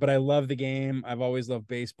I love the game. I've always loved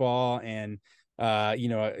baseball, and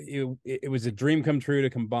it was a dream come true to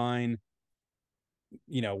combine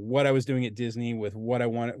what I was doing at Disney with what I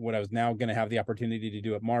was now going to have the opportunity to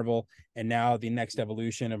do at Marvel, and now the next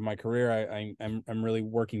evolution of my career. I'm really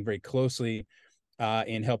working very closely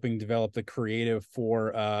in helping develop the creative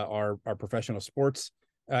for our professional sports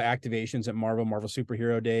activations at Marvel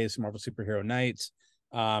Superhero Days, Marvel Superhero Nights.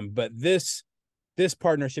 But this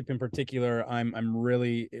partnership in particular, I'm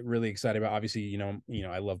really really excited about. Obviously,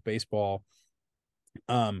 I love baseball.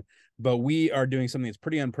 But we are doing something that's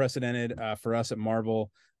pretty unprecedented for us at Marvel.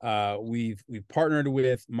 We've partnered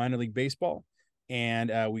with minor league baseball,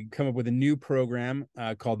 and we come up with a new program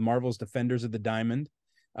called Marvel's Defenders of the Diamond.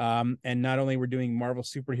 And not only we're doing Marvel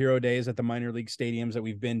Superhero Days at the minor league stadiums that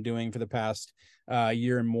we've been doing for the past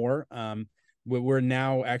year and more. We're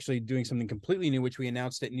now actually doing something completely new, which we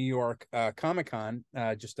announced at New York Comic Con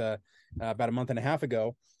just about a month and a half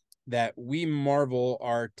ago. That we Marvel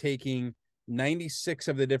are taking 96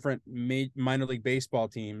 of the different minor league baseball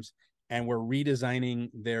teams, and we're redesigning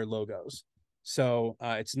their logos. So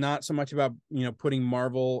it's not so much about putting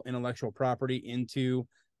Marvel intellectual property into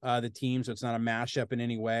the team, so it's not a mashup in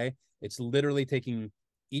any way. It's literally taking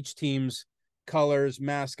each team's colors,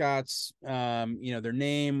 mascots, their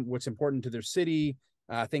name, what's important to their city,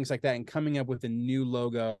 things like that, and coming up with a new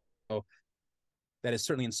logo that is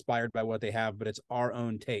certainly inspired by what they have, but it's our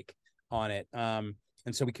own take on it.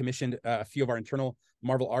 And so we commissioned a few of our internal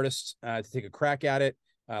Marvel artists to take a crack at it.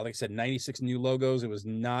 Like I said, 96 new logos. It was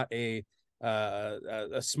not a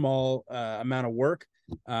small amount of work.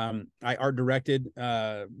 I art directed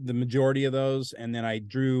the majority of those, and then I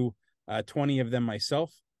drew 20 of them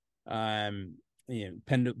myself. Pencil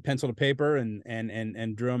to paper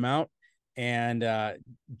and drew them out, and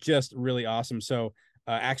just really awesome. So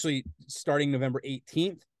actually, starting November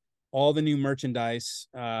 18th, all the new merchandise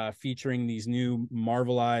featuring these new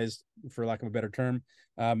Marvelized, for lack of a better term,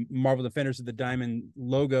 Marvel Defenders of the Diamond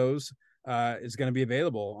logos is going to be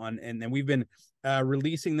available on, and we've been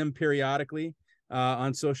releasing them periodically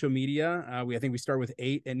on social media. I think we start with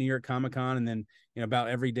 8 at New York Comic Con, and then about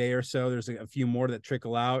every day or so, there's a few more that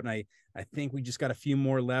trickle out, and I think we just got a few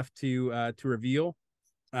more left to reveal.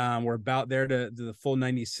 We're about there to the full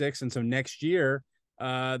 96, and so next year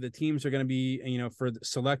the teams are going to be, for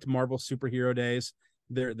select Marvel Superhero Days,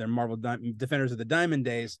 their Marvel Defenders of the Diamond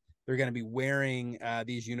days, they're going to be wearing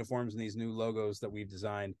these uniforms and these new logos that we've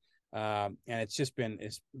designed. And it's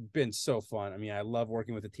been so fun. I mean, I love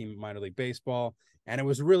working with the team at minor league baseball, and it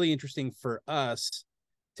was really interesting for us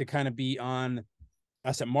to kind of be on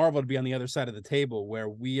us at Marvel to be on the other side of the table where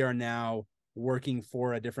we are now working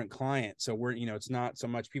for a different client. So we're, it's not so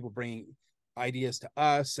much people bringing ideas to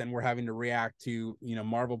us and we're having to react to,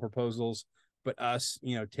 Marvel proposals, but us,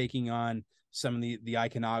 taking on some of the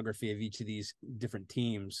iconography of each of these different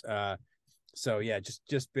teams. So yeah,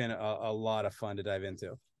 just been a lot of fun to dive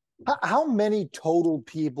into. How many total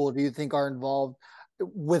people do you think are involved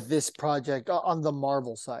with this project on the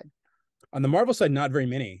Marvel side? On the Marvel side, not very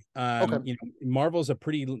many. Okay. Marvel's a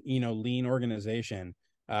pretty, lean organization.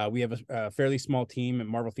 We have a fairly small team at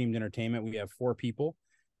Marvel Themed Entertainment. We have 4 people.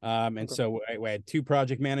 And okay. So I had 2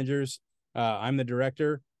 project managers. I'm the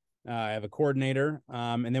director. I have a coordinator.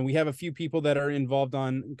 And then we have a few people that are involved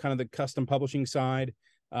on kind of the custom publishing side.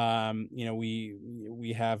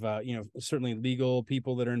 We have, certainly legal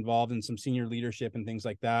people that are involved in some senior leadership and things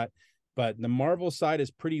like that. But the Marvel side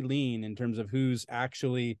is pretty lean in terms of who's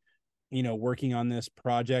actually, working on this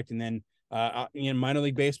project. And then, minor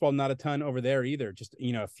league baseball, not a ton over there either. Just,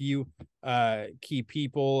 a few key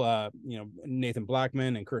people, Nathan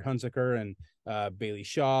Blackman and Kurt Hunziker and Bailey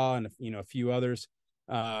Shaw and, a few others.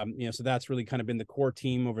 So that's really kind of been the core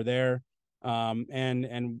team over there.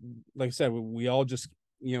 And like I said, we all just,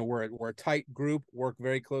 we're a tight group, work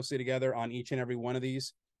very closely together on each and every one of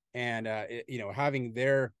these. And, having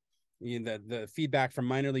their, the feedback from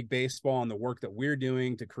minor league baseball and the work that we're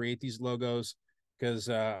doing to create these logos, because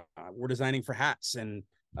we're designing for hats and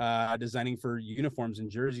designing for uniforms and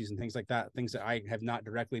jerseys and things like that, things that I have not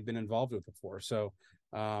directly been involved with before. So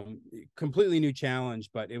completely new challenge,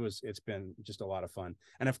 but it's been just a lot of fun.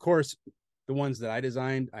 And of course, the ones that I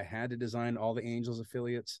designed, I had to design all the Angels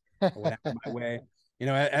affiliates. I went out of my way.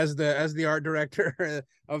 As the art director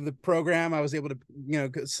of the program, I was able to,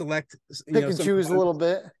 select, pick and choose a little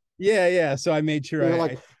bit. Yeah. So I made sure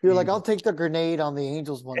you're like, I'll take the grenade on the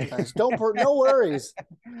Angels one, guys. No worries.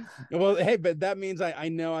 Well, hey, but that means I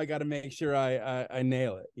know I got to make sure I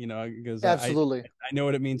nail it, because absolutely I know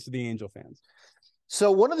what it means to the Angel fans.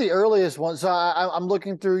 So one of the earliest ones. So I'm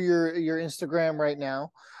looking through your Instagram right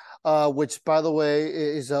now, which, by the way,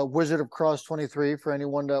 is a Wizard of Cross 23 for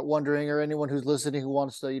anyone wondering, or anyone who's listening who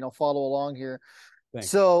wants to follow along here. Thanks.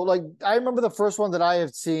 So, like, I remember the first one that I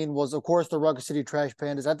have seen was, of course, the Rugged City Trash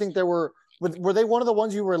Pandas. I think were they one of the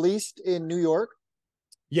ones you released in New York?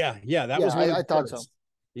 Yeah, that was one. I thought so.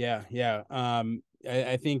 Yeah.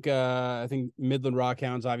 I think Midland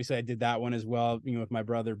Rockhounds. Obviously, I did that one as well. With my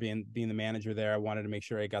brother being the manager there, I wanted to make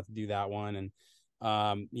sure I got to do that one. And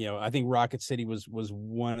I think Rocket City was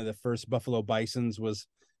one of the first. Buffalo Bisons was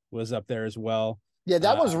up there as well. Yeah,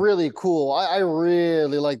 that was really cool. I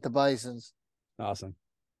really like the Bisons. Awesome.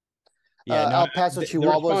 Yeah, El Paso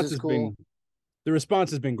Chihuahuas is cool. The response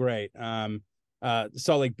has been great.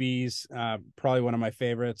 Salt Lake Bees, probably one of my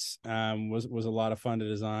favorites. Was a lot of fun to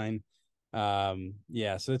design. So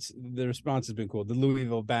the response has been cool. The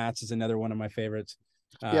Louisville Bats is another one of my favorites.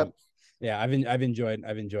 Yep. Yeah, I've enjoyed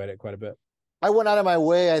it quite a bit. I went out of my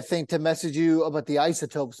way, I think, to message you about the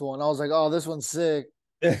Isotopes one. I was like, oh, this one's sick.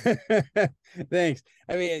 Thanks.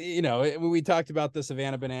 I mean, we talked about the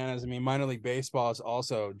Savannah Bananas. I mean, minor league baseball is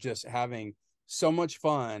also just having so much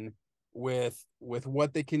fun with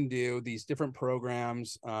what they can do, these different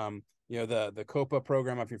programs. The Copa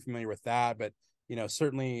program, if you're familiar with that, but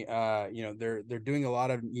certainly they're doing a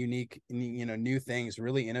lot of unique, new things,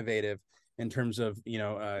 really innovative in terms of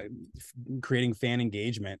creating fan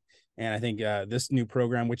engagement. And I think this new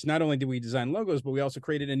program, which not only did we design logos, but we also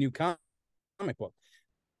created a new comic book.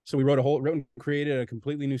 So we wrote and created a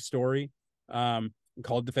completely new story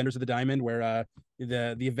called Defenders of the Diamond, where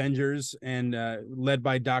the Avengers and led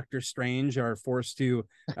by Doctor Strange are forced to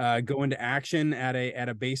go into action at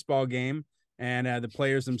a baseball game, and the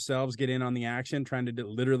players themselves get in on the action, trying to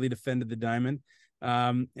literally defend the diamond.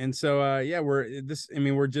 And so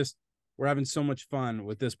we're having so much fun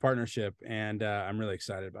with this partnership, and I'm really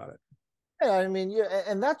excited about it. Yeah, I mean,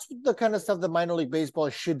 and that's the kind of stuff that minor league baseball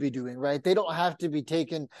should be doing, right? They don't have to be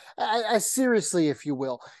taken as seriously, if you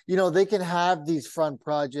will. They can have these fun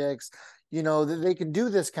projects. They can do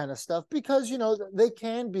this kind of stuff because they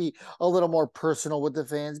can be a little more personal with the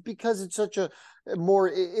fans because it's such a more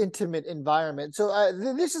intimate environment. So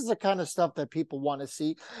this is the kind of stuff that people want to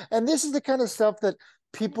see, and this is the kind of stuff that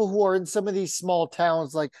people who are in some of these small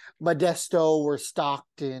towns like Modesto or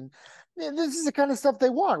Stockton. This is the kind of stuff they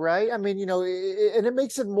want, right? I mean, and it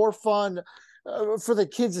makes it more fun for the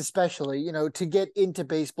kids especially, to get into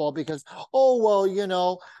baseball because, oh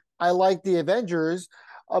well, I like the Avengers.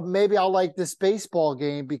 Maybe I'll like this baseball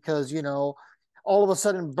game because all of a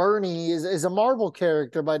sudden Bernie is a Marvel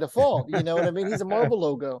character by default. You know what I mean? He's a Marvel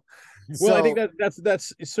logo. Well, I think So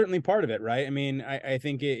that's certainly part of it, right? I mean, I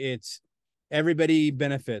think it's everybody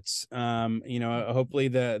benefits. Hopefully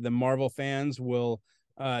the Marvel fans will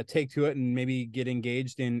take to it and maybe get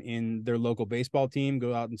engaged in their local baseball team,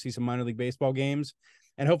 go out and see some minor league baseball games,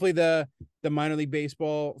 and hopefully the minor league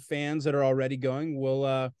baseball fans that are already going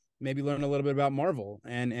will maybe learn a little bit about Marvel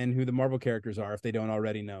and who the Marvel characters are if they don't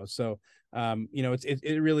already know. So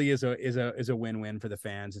it really is a win-win for the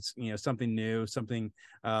fans. It's something new, something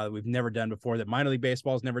we've never done before, that minor league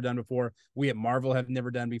baseball has never done before. We at Marvel have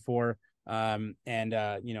never done before. So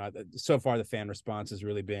far the fan response has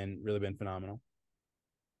really been phenomenal.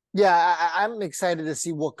 yeah, I'm excited to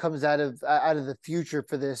see what comes out of the future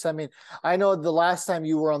for this. I mean, I know the last time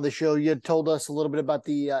you were on the show, you had told us a little bit about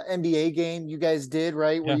the NBA game you guys did,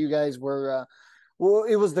 right? Where Yeah. you guys were, well,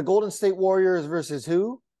 it was the Golden State Warriors versus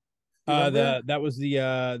who? You remember? That was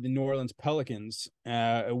the New Orleans Pelicans.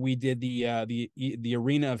 We did the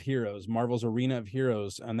Arena of Heroes, Marvel's Arena of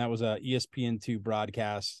Heroes, and that was a ESPN2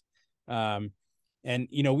 broadcast. And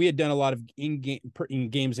we had done a lot of in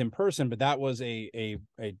games in person, but that was a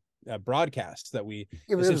broadcast that we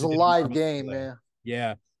It was a essentially did live Marvel game, Relay. yeah.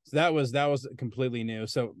 Yeah, so that was completely new.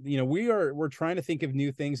 So we're trying to think of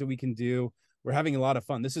new things that we can do. We're having a lot of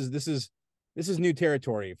fun. This is new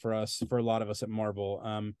territory for us, for a lot of us at Marvel.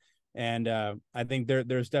 And I think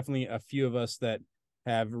there's definitely a few of us that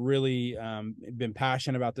have really been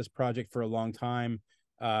passionate about this project for a long time.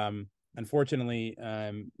 Unfortunately,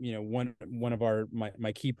 one of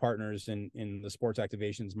my key partners in the sports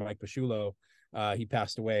activations, Mike Pasciullo, he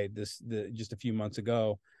passed away just a few months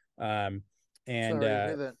ago. And Sorry to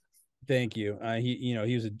hear that. Thank you.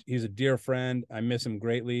 He was a dear friend. I miss him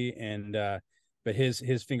greatly, and but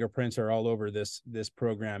his fingerprints are all over this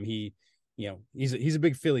program. He's a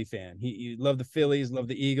big Philly fan. He loved the Phillies, loved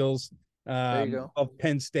the Eagles, There you go. of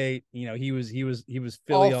Penn State. He was All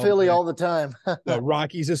Philly all the Philly way. all the time.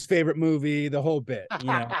 Rocky's his favorite movie, the whole bit.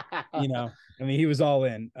 I mean, he was all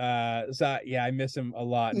in. So yeah, I miss him a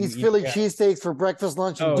lot. And Eats Philly yeah, cheesesteaks for breakfast,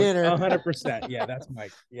 lunch, and oh, dinner. 100%. Yeah, that's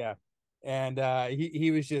Mike. Yeah. And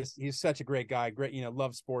he's such a great guy. Great,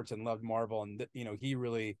 loved sports and loved Marvel, and he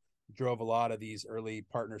really drove a lot of these early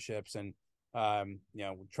partnerships and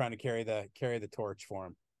trying to carry the torch for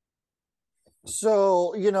him.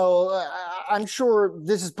 So, I'm sure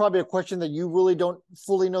this is probably a question that you really don't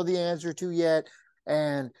fully know the answer to yet.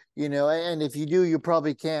 And if you do, you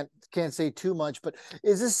probably can't say too much, but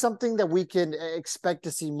is this something that we can expect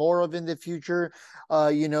to see more of in the future?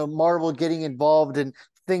 Marvel getting involved in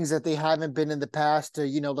things that they haven't been in the past to,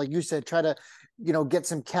 like you said, try to, get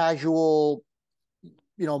some casual,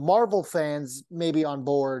 Marvel fans maybe on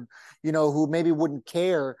board, who maybe wouldn't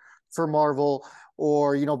care for Marvel,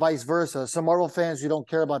 or vice versa. Some Marvel fans who don't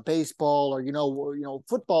care about baseball, or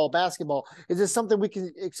football, basketball. Is this something we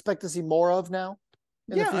can expect to see more of now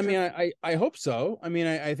in the Yeah, I mean, future? I hope so. I mean,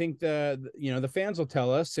 I think the fans will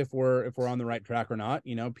tell us if we're on the right track or not.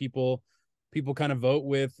 People kind of vote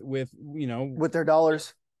With their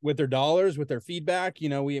dollars? with their dollars, with their feedback.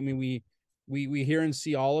 We hear and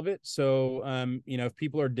see all of it. So if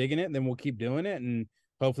people are digging it, then we'll keep doing it, and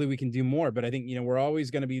hopefully we can do more. But I think we're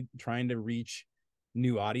always going to be trying to reach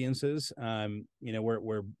new audiences.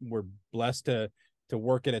 We're blessed to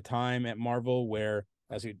work at a time at Marvel where,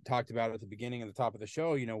 as we talked about at the beginning and the top of the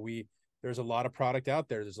show, there's a lot of product out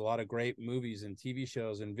there. There's a lot of great movies and TV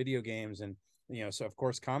shows and video games, and so of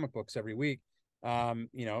course comic books every week. Now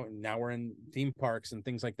we're in theme parks and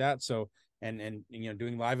things like that. So and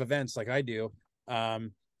doing live events like I do.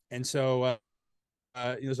 And so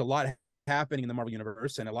there's a lot happening in the Marvel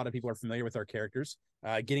universe, and a lot of people are familiar with our characters.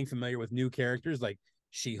 Getting familiar with new characters like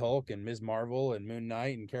She-Hulk and Ms. Marvel and Moon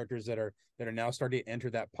Knight, and characters that are now starting to enter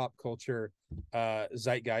that pop culture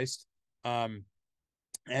zeitgeist. And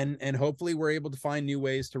hopefully we're able to find new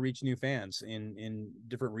ways to reach new fans in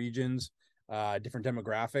different regions, different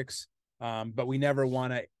demographics. But we never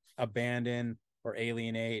want to abandon or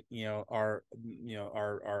alienate, our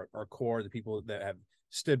core, the people that have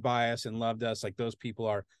stood by us and loved us. Like, those people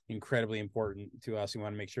are incredibly important to us. We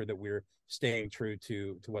want to make sure that we're staying true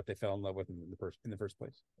to what they fell in love with in the first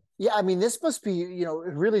place. Yeah, I mean, this must be,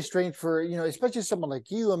 really strange for, especially someone like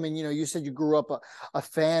you. I mean, you said you grew up a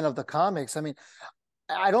fan of the comics. I mean,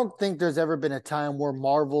 I don't think there's ever been a time where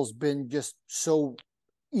Marvel's been just so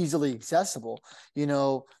easily accessible.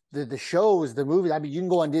 The shows, the movies. I mean, you can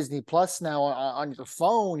go on Disney Plus now on your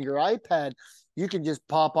phone, your iPad. you can just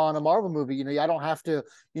pop on a Marvel movie. I don't have to,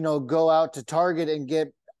 go out to Target and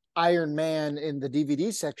get Iron Man in the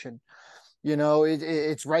DVD section.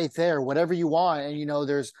 It's right there, whatever you want. And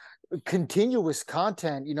there's continuous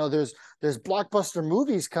content. There's blockbuster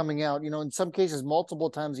movies coming out, in some cases multiple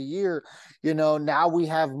times a year. Now we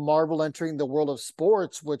have Marvel entering the world of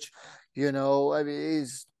sports, which, I mean,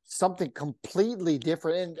 is something completely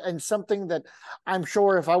different, and something that I'm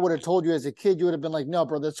sure if I would have told you as a kid, you would have been like, no,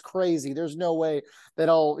 bro, that's crazy. There's no way that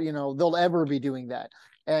they'll ever be doing that.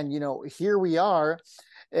 And here we are.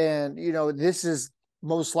 And this is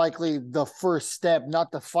most likely the first step,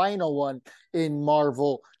 not the final one, in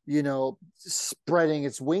Marvel, spreading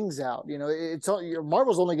its wings out. It's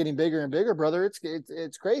Marvel's only getting bigger and bigger, brother.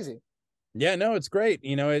 It's crazy. Yeah, no, it's great.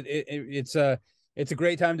 It's a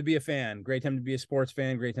great time to be a fan, great time to be a sports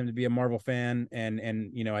fan, great time to be a Marvel fan. And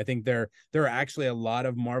I think there are actually a lot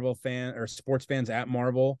of Marvel fan or sports fans at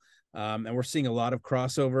Marvel. And we're seeing a lot of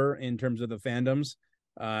crossover in terms of the fandoms.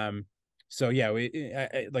 So yeah,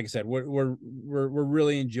 like I said, we're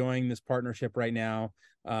really enjoying this partnership right now.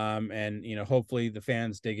 And hopefully the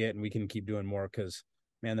fans dig it and we can keep doing more, because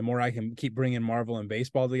man, the more I can keep bringing Marvel and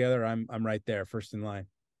baseball together, I'm right there first in line.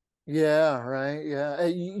 Yeah, right. Yeah,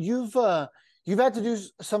 you've had to do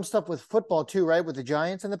some stuff with football too, right? With the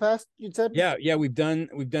Giants in the past, you said. Yeah, we've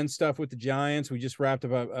done stuff with the Giants. We just wrapped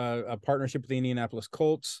up a partnership with the Indianapolis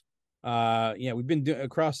Colts. Yeah, we've been doing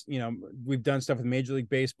across. We've done stuff with Major League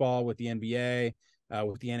Baseball, with the NBA,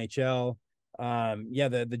 with the NHL. Yeah,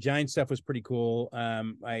 the Giants stuff was pretty cool.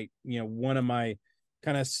 One of my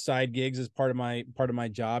kind of side gigs as part of my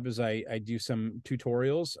job is I do some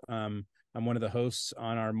tutorials. I'm one of the hosts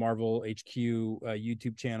on our Marvel HQ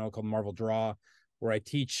YouTube channel called Marvel Draw, where I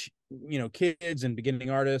teach kids and beginning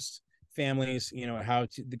artists, families, how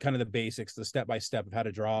to the kind of the basics, the step by step of how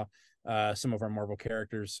to draw some of our Marvel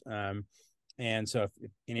characters. And so if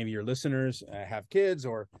any of your listeners have kids,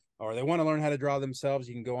 or they want to learn how to draw themselves,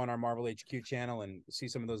 you can go on our Marvel HQ channel and see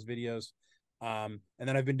some of those videos. And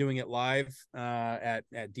then I've been doing it live at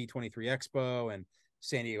D23 Expo and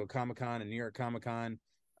San Diego Comic Con and New York Comic Con.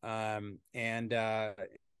 And the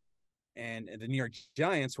New York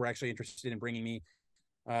Giants were actually interested in bringing me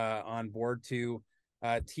on board to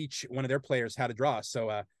teach one of their players how to draw.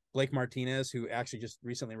 So Blake Martinez, who actually just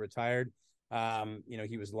recently retired,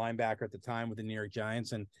 he was linebacker at the time with the New York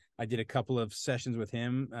Giants, and I did a couple of sessions with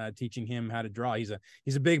him, teaching him how to draw. He's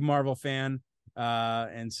a big Marvel fan,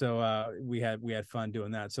 and so we had fun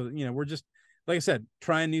doing that. So we're just, like I said,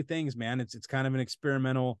 trying new things, man. It's kind of an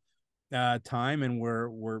experimental time, and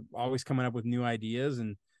we're always coming up with new ideas,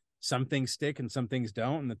 and some things stick and some things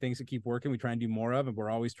don't, and the things that keep working we try and do more of, and we're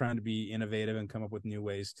always trying to be innovative and come up with new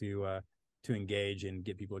ways to engage and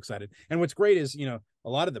get people excited. And what's great is a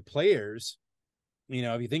lot of the players,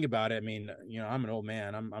 if you think about it, I mean, I'm an old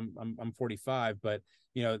man, I'm 45, but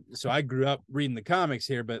so I grew up reading the comics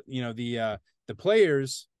here, but the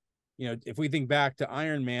players, if we think back to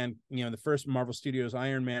Iron Man, the first Marvel Studios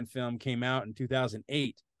Iron Man film came out in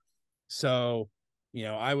 2008. So,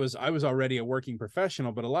 I was already a working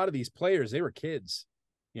professional, but a lot of these players, they were kids.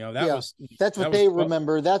 That Yeah, was that's what that was they 12,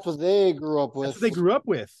 remember. That's what they grew up that's what with. they grew up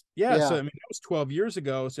with. Yeah. So Yeah, I mean, that was 12 years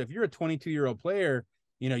ago. So if you're a 22-year-old player,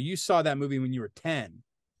 you saw that movie when you were 10,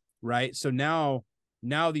 right? So now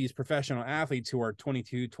these professional athletes who are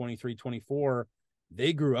 22, 23, 24,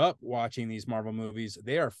 they grew up watching these Marvel movies.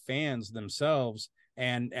 They are fans themselves,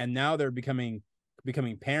 and now they're becoming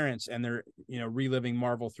parents, and they're reliving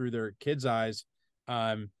Marvel through their kids' eyes.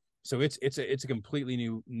 So it's a completely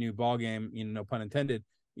new ball game, no pun intended.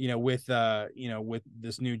 With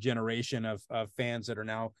this new generation of fans that are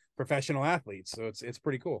now professional athletes. So it's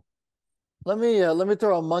pretty cool. let me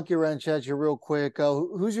throw a monkey wrench at you real quick.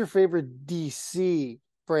 Who's your favorite DC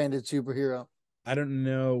branded superhero? I don't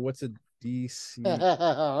know what's a DC.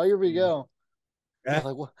 Oh, here we go. You're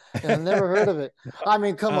like, what? I've never heard of it. I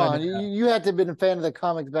mean, come No, on. You had to have been a fan of the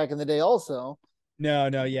comics back in the day, also.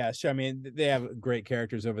 no, yeah, sure. I mean, they have great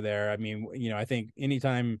characters over there. I mean, I think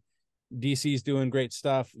anytime DC's doing great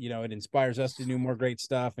stuff, it inspires us to do more great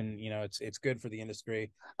stuff, and it's good for the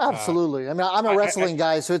industry. Uh, Absolutely. I mean, I'm a I wrestling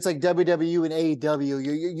guy, so it's like WWE and AEW.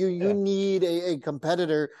 You yeah, need a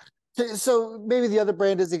competitor. So maybe the other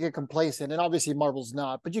brand doesn't get complacent, and obviously Marvel's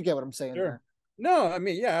not. But you get what I'm saying sure. there. No, I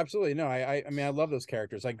mean, yeah, absolutely. No, I mean, I love those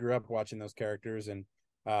characters. I grew up watching those characters, and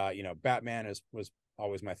Batman was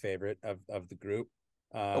always my favorite of the group.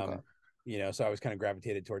 Okay. So I was kind of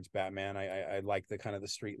gravitated towards Batman. I like the kind of the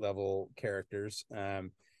street level characters.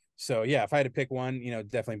 So yeah, if I had to pick one,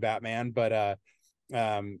 definitely Batman. But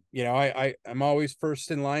I'm always first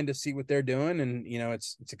in line to see what they're doing, and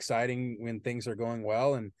it's exciting when things are going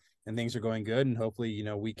well, and and things are going good, and hopefully,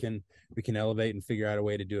 we can elevate and figure out a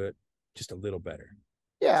way to do it just a little better.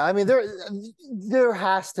 Yeah, I mean there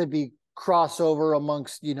has to be crossover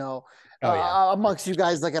amongst Oh yeah. amongst you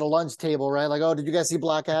guys like at a lunch table, right? Like, oh, did you guys see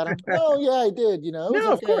Black Adam? Oh yeah, I did. It was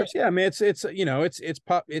No, of okay. course. Yeah, I mean it's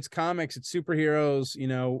pop, it's comics, it's superheroes,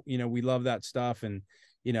 we love that stuff. And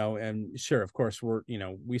and sure, of course,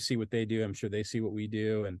 we see what they do. I'm sure they see what we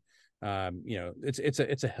do. And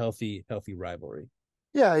it's a healthy rivalry.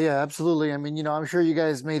 Yeah, yeah, absolutely. I mean, I'm sure you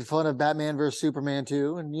guys made fun of Batman versus Superman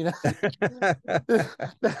too, and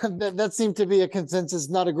that seemed to be a consensus.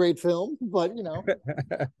 Not a great film, but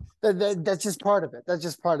that's just part of it. That's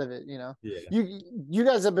just part of it. Yeah. You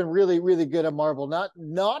guys have been really really good at Marvel.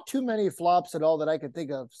 Not too many flops at all that I could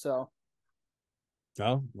think of. So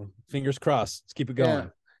Well, fingers crossed. Let's keep it yeah,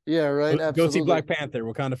 going. yeah, right, Go see absolutely. Black Panther,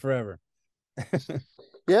 Wakanda Forever.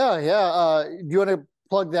 Yeah, yeah. Do you want to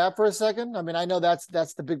plug that for a second? I mean, I know that's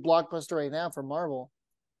the big blockbuster right now for Marvel.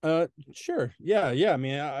 Sure. Yeah. I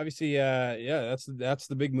mean, obviously, yeah, that's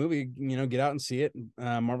the big movie. Get out and see it.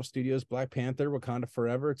 Marvel Studios, Black Panther, Wakanda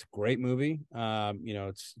Forever. It's a great movie.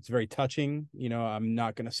 It's very touching. I'm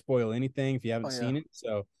not going to spoil anything if you Oh haven't yeah, seen it.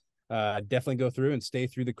 So, definitely go through and stay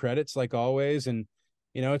through the credits like always. And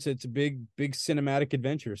it's a big cinematic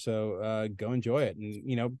adventure. So, go enjoy it.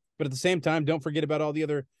 And but at the same time, don't forget about all the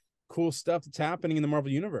other cool stuff that's happening in the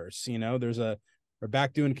Marvel universe. We're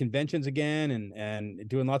back doing conventions again, and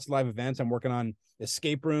doing lots of live events. I'm working on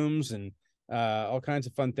escape rooms and all kinds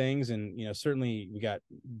of fun things. And certainly we got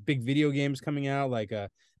big video games coming out like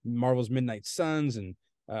Marvel's Midnight Suns and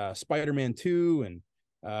Spider-Man 2,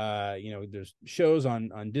 and there's shows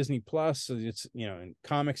on Disney Plus. So it's and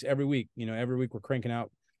comics every week. Every week we're cranking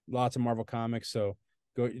out lots of Marvel comics. So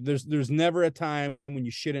there's never a time when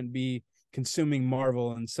you shouldn't be consuming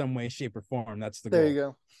Marvel in some way, shape, or form. That's the there you goal.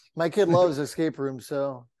 go. My kid loves escape rooms,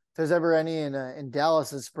 so if there's ever any in Dallas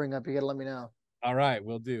this spring up, you gotta let me know. All right,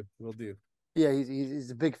 we'll do. We'll do. Yeah,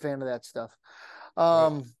 he's a big fan of that stuff. All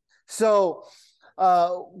right. Um, so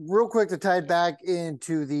real quick to tie it back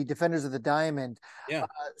into the Defenders of the Diamond. Yeah.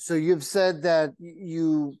 So you've said that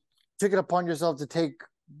you took it upon yourself to take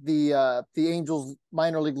the Angels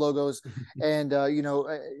minor league logos and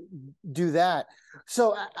do that.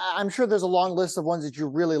 So I'm sure there's a long list of ones that you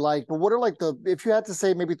really like, but what are like if you had to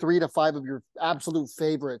say maybe 3 to 5 of your absolute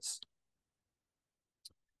favorites,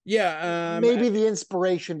 Yeah. maybe the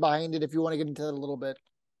inspiration behind it, if you want to get into that a little bit.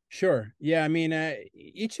 Sure. Yeah. I mean,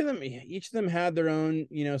 each of them had their own,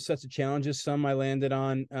 sets of challenges. Some I landed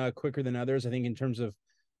on quicker than others. I think in terms of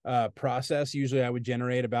process, usually I would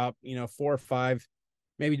generate about 4 or 5,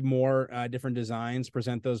 maybe more different designs,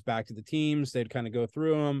 present those back to the teams. They'd kind of go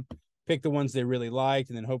through them, pick the ones they really liked,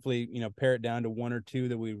 and then hopefully pare it down to 1 or 2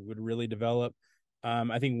 that we would really develop.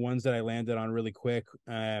 I think ones that I landed on really quick.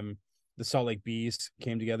 The Salt Lake Beast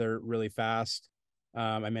came together really fast.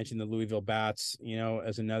 I mentioned the Louisville Bats,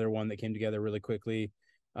 as another one that came together really quickly.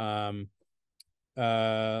 Um,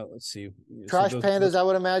 let's see. So Trash those Pandas, I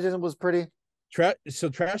would imagine, was pretty. so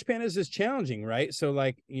Trash Pandas is challenging, right? So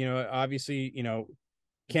like, obviously,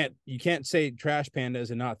 you can't say Trash Pandas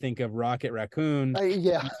and not think of Rocket Raccoon,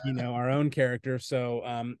 Yeah, our own character. So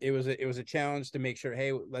it was a challenge to make sure,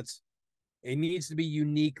 hey, it needs to be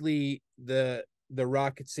uniquely the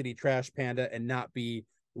Rocket City Trash Panda and not be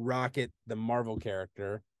Rocket the Marvel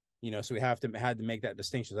character. So we had to make that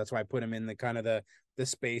distinction. That's why I put him in the kind of the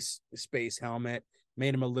space helmet,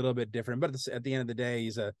 made him a little bit different. But at the end of the day,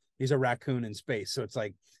 he's a raccoon in space. So it's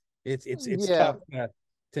like it's yeah. tough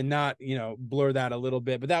to not blur that a little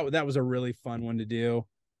bit. But that was a really fun one to do.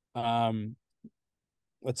 Um,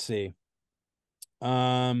 let's see.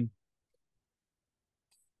 Um,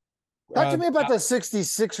 Talk to me about the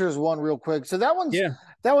 66ers one real quick. So yeah.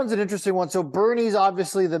 that one's an interesting one. So Bernie's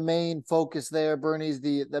obviously the main focus there. Bernie's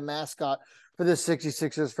the mascot for the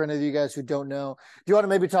 66ers for any of you guys who don't know. Do you want to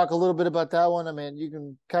maybe talk a little bit about that one? I mean, you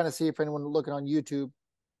can kind of see if anyone looking on YouTube.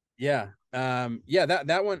 Yeah. Yeah,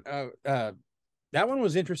 that one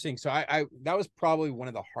was interesting. So I that was probably one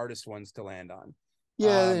of the hardest ones to land on.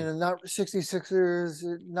 Yeah, not 66ers,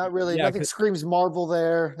 not really. Yeah, Nothing screams Marvel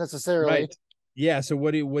there necessarily. right. Yeah. So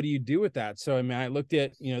what do you do with that? So I mean, I looked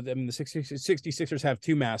at, the 66ers have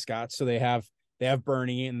 2 mascots. So they have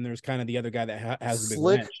Bernie, and there's kind of the other guy that has the big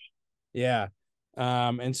Slick. wrench. Yeah.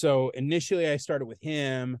 And so initially I started with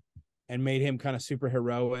him and made him kind of super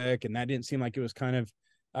heroic, and that didn't seem like it was kind of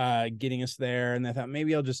getting us there. And I thought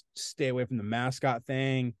maybe I'll just stay away from the mascot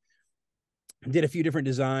thing. Did a few different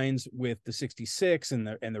designs with the 66 and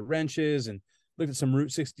the wrenches, and looked at some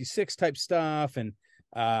Route 66 type stuff. And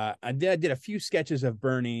I did a few sketches of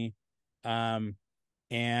Bernie.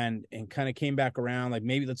 and kind of came back around, like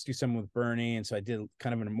maybe let's do something with Bernie. And so I did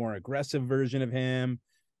kind of a more aggressive version of him.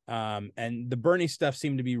 And the Bernie stuff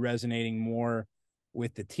seemed to be resonating more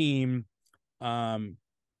with the team. And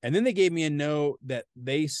then they gave me a note that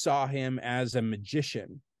they saw him as a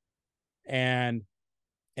magician. And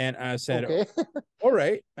I said, Okay. all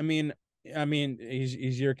right. I mean,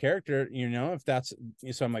 he's your character, if that's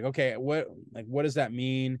so. I'm like, okay, what does that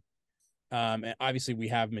mean? And obviously we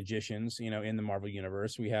have magicians, in the Marvel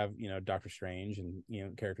universe. We have, Doctor Strange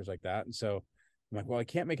and, characters like that. And so I'm like, well, I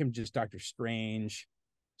can't make him just Doctor Strange.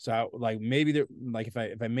 So maybe like if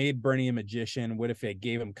I made Bernie a magician, what if I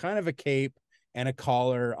gave him kind of a cape and a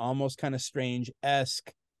collar, almost kind of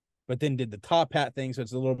Strange-esque, but then did the top hat thing. So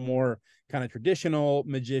it's a little more kind of traditional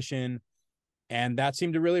magician. And that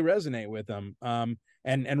seemed to really resonate with them.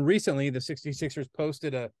 And recently the 66ers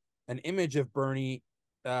posted an image of Bernie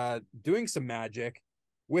doing some magic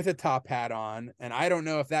with a top hat on, and I don't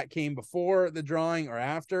know if that came before the drawing or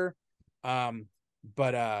after. um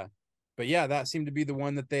but yeah, that seemed to be the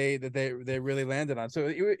one that they really landed on. So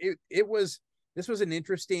it was, this was an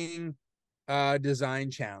interesting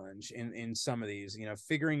design challenge in some of these,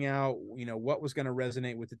 figuring out what was going to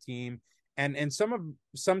resonate with the team. And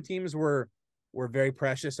some teams were very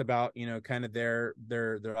precious about kind of their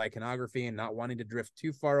iconography and not wanting to drift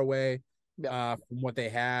too far away Yeah. from what they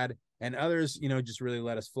had, and others just really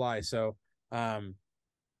let us fly. So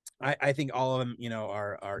I think all of them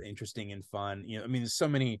are interesting and fun. I mean, there's so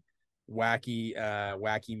many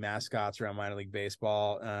wacky mascots around minor league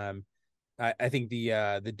baseball. I think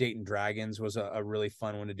the Dayton Dragons was a really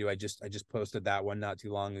fun one to do. I just posted that one not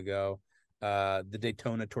too long ago. The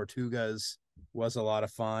Daytona Tortugas was a lot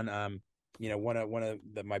of fun. One of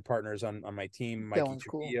my partners on my team, That Mikey one's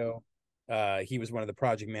cool. Trujillo, he was one of the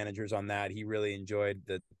project managers on that. He really enjoyed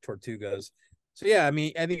the Tortugas. So yeah, I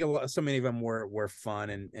mean, I think so many of them were fun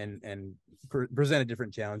and presented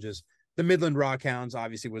different challenges. The Midland Rockhounds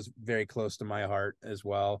obviously was very close to my heart as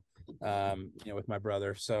well, with my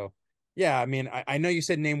brother. So yeah, I mean, I know you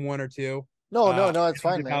said name one or two. No, no, no, it's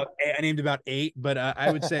fine, man. I named about eight, but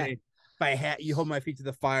I would say if I had you hold my feet to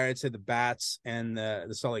the fire, I'd say the Bats and the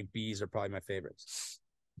Salt Lake Bees are probably my favorites.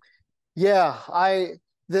 Yeah,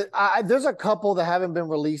 there's a couple that haven't been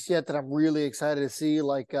released yet that I'm really excited to see,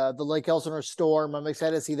 like the Lake Elsinore Storm. I'm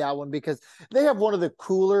excited to see that one because they have one of the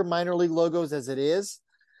cooler minor league logos as it is.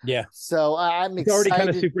 Yeah, So I'm it's already kind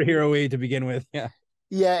of excited. superhero-y to begin with. Yeah,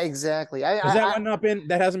 Yeah, exactly. has that one not been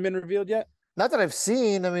that hasn't been revealed yet? Not that I've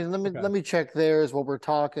seen. I mean, Okay. let me check theirs while we're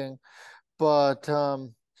talking. But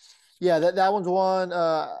yeah, that one's one.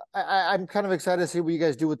 I'm kind of excited to see what you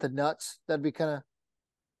guys do with the nuts. That'd be kind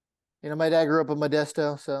of, my dad grew up in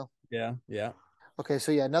Modesto, so Yeah, yeah. okay.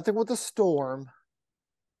 So yeah, nothing with the storm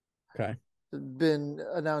Okay, been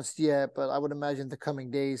announced yet, but I would imagine the coming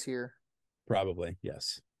days here. probably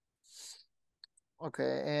yes.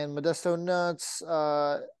 Okay, and Modesto nuts.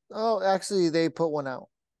 Oh, actually, they put one out.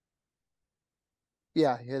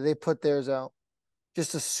 Yeah, they put theirs out.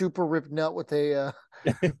 Just a super ripped nut with a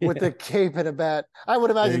with Yeah, a cape and a bat. I would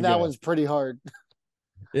there imagine you that go. one's pretty hard.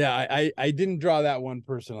 Yeah, I didn't draw that one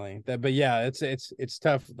personally. But yeah, it's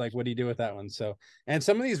tough. Like, what do you do with that one? So, and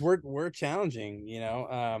some of these were challenging,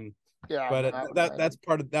 Yeah, but I would that imagine.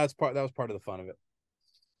 that was part of the fun of it.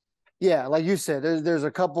 Yeah, like you said, there's a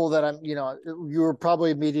couple that you were probably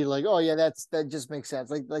immediately like, oh yeah, that just makes sense.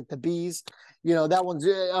 Like the bees, that one's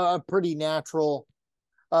a pretty natural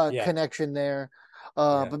Yeah, connection there.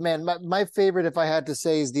 yeah. But man, my favorite, if I had to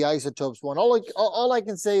say, is the isotopes one. All I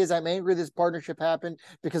can say is I'm angry this partnership happened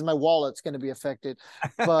because my wallet's going to be affected,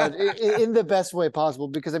 but in the best way possible.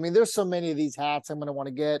 Because I mean, there's so many of these hats I'm going to want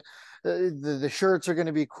to get. The shirts are going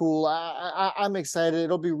to be cool. I'm excited.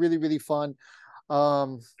 It'll be really really fun.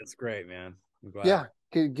 Um, That's great, man. I'm glad. yeah,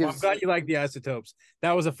 Well, I'm gives glad you like the isotopes.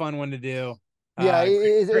 That was a fun one to do. yeah,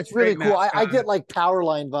 it's really Great cool. I mascot. get like power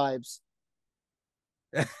line vibes.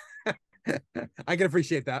 I can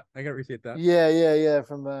appreciate that. I can appreciate that. Yeah, yeah, yeah,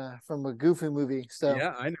 from a Goofy movie. So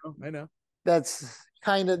Yeah, I know. I know. that's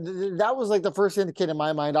kind of that was like the first thing that came to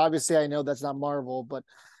my mind. Obviously, I know that's not Marvel, but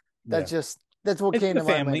Yeah. that's what It's in came the to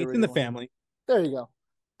my mind family. It's in the originally. family. There you go.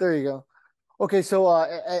 There you go. Okay, so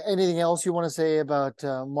anything else you want to say about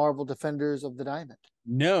Marvel Defenders of the Diamond?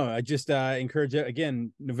 No, I just encourage you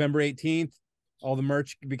again, November 18th, all the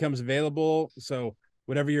merch becomes available. So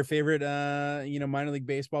whatever your favorite minor league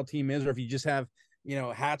baseball team is, or if you just have,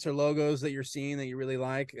 hats or logos that you're seeing that you really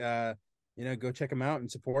like, go check them out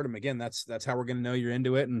and support them. Again, that's how we're gonna know you're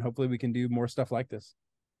into it, and hopefully we can do more stuff like this.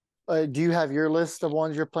 Do you have your list of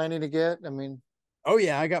ones you're planning to get? I mean, Oh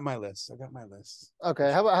yeah, I got my list. I got my list. For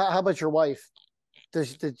okay. sure. How about your wife?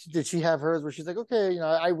 Did she have hers where she's like, okay,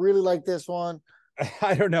 I really like this one.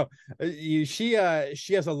 I don't know. She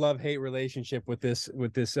has a love-hate relationship with this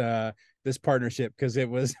partnership because it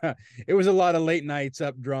was a lot of late nights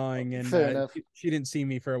up drawing, and Fair enough. she didn't see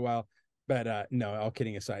me for a while. But no, all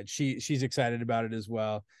kidding aside, she's excited about it as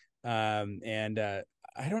well. And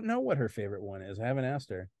I don't know what her favorite one is. I haven't asked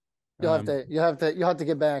her. Um, You'll have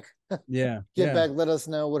to yeah, get yeah. back. Let us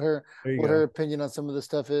know There you what her go. opinion on some of the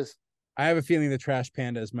stuff is. I have a feeling the Trash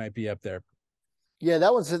Pandas might be up there. Yeah,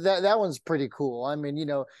 that one's pretty cool. I mean,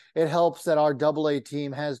 it helps that our double A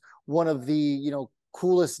team has one of the,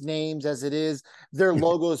 coolest names as it is. Their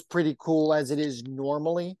logo is pretty cool as it is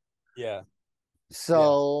normally. Yeah, yeah.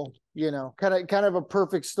 So, kind of a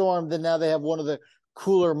perfect storm. Then now they have one of the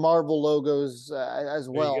cooler Marvel logos as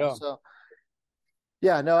There you well. go. So,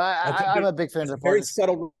 yeah, no, I'm a big fan of That's a the very partnership.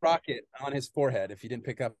 subtle rocket on his forehead. If you didn't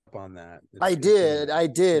pick up on that, I did,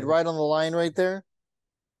 right on the line right there.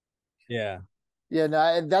 yeah, Yeah,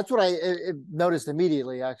 no, that's what I noticed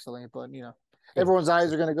immediately, actually. But cool. everyone's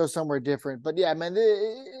eyes are going to go somewhere different. But yeah, man,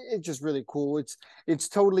 it's just really cool. It's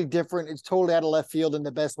totally different. It's totally out of left field in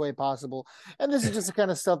the best way possible. And this is just the kind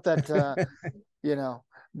of stuff that you know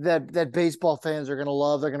that baseball fans are going to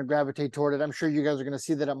love. They're going to gravitate toward it. I'm sure you guys are going to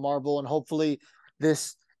see that at Marvel, and hopefully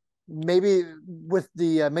this maybe with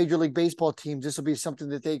the Major League Baseball teams, this will be something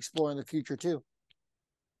that they explore in the future too.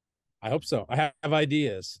 I hope so. I have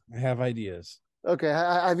ideas. I have ideas. Okay,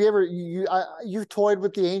 have you ever you've toyed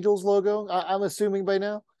with the Angels logo? I'm assuming by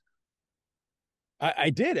now.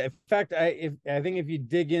 I did. In fact, I think if you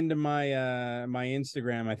dig into my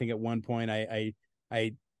Instagram, I think at one point I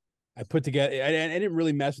I put together. I didn't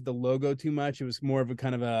really mess with the logo too much. It was more of a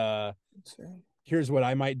kind of a here's what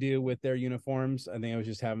I might do with their uniforms. I think I was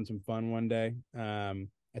just having some fun one day.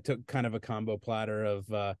 I took kind of a combo platter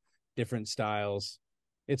of different styles.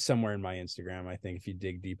 It's somewhere in my Instagram, I think, if you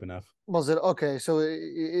dig deep enough. Was it okay? So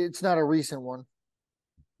it's not a recent one.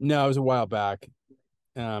 No, it was a while back.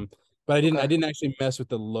 Um, but I Okay. didn't actually mess with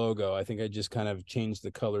the logo. I think I just kind of changed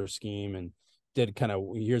the color scheme and did kind of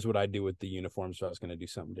here's what I do with the uniform. So I was going to do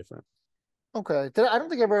something different. Okay. I don't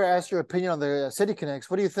think I ever asked your opinion on the City Connects.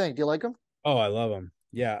 What do you think? Do you like them? Oh, I love them.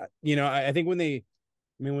 Yeah, I think when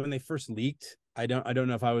they first leaked, I don't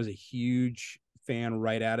know if I was a huge fan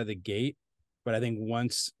right out of the gate, but I think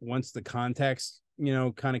once the context,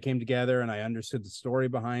 kind of came together and I understood the story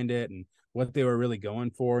behind it and what they were really going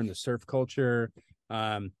for in the surf culture,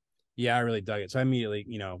 um, yeah, I really dug it. So I immediately,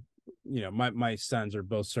 my sons are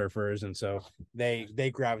both surfers, and so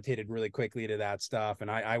they gravitated really quickly to that stuff, and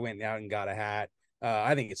I went out and got a hat.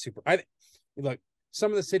 I think it's super. Look,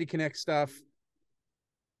 some of the City Connect stuff,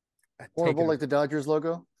 Horrible, taken. like the Dodgers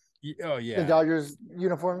logo, Oh the yeah, Dodgers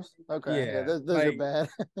uniforms. Okay, yeah, yeah. those are Like bad.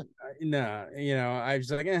 no, I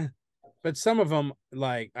was like, but some of them,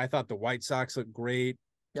 like I thought the White Sox looked great.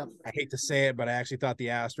 Yep, I hate to say it, but I actually thought the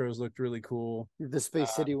Astros looked really cool. the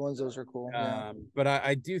Space City ones, those are cool. Yeah, But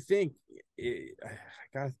I do think,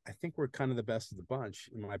 I think we're kind of the best of the bunch,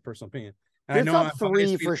 in my personal opinion. And I they're know top I'm biased three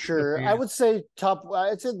being for a Astro sure. I fan. would say top.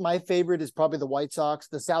 I'd say my favorite is probably the White Sox.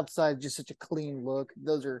 The South Side is just such a clean look.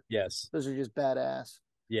 Yes, Those are just badass.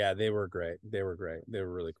 yeah, they were great. They were great. They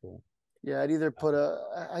were really cool. Yeah, I'd either put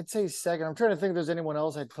I'd say second. I'm trying to think if there's anyone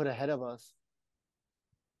else I'd put ahead of us.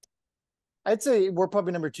 I'd say we're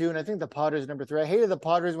probably number two, and I think the Padres are number three. I hated the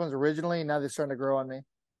Padres ones originally, and now they're starting to grow on me.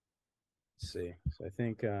 Let's see. So I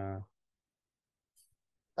think Oh,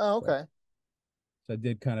 so, okay. so I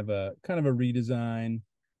did kind of a redesign.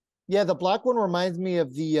 Yeah, the black one reminds me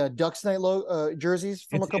of the Ducks Night jerseys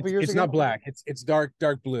from a couple years It's not ago. black. It's dark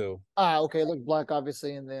blue. Okay, look black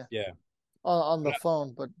obviously in the Yeah. on the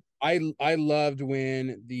phone, but I loved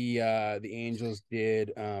when the Angels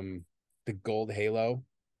did the gold halo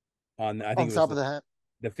on, I on think it was top of the hat.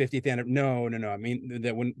 the 50th anniversary. No. I mean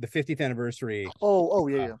that when the 50th anniversary. Oh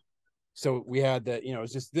yeah, Uh, yeah. so we had that, it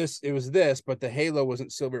was just this, it was this, but the halo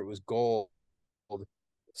wasn't silver, it was gold.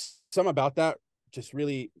 Some about that just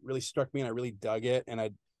really struck me, and I really dug it, and I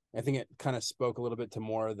think it kind of spoke a little bit to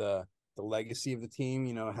more of the legacy of the team.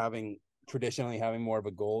 Having traditionally having more of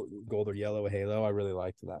a gold or yellow halo. I really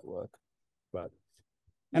liked that look, but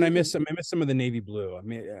and I miss some of the navy blue. I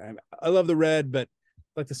mean, I love the red, but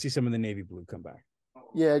I'd like to see some of the navy blue come back.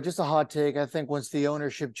 Yeah, just a hot take. I think once the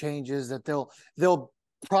ownership changes, that they'll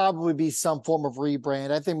probably be some form of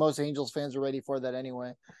rebrand. I think most Angels fans are ready for that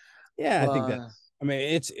anyway. Yeah, I think But that's. I mean,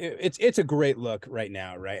 it's a great look right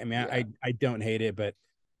now, right? I mean, yeah, I don't hate it, but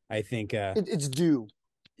I think it's due.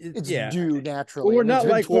 it's yeah. due Well, naturally. I mean,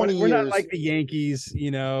 it's been 20 we're not years. like the Yankees, Yeah,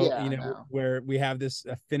 no. where we have this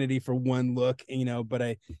affinity for one look, but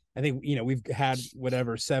I think, we've had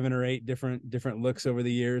whatever 7 or 8 different looks over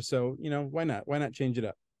the years. So, why not change it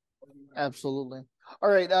up? Absolutely. All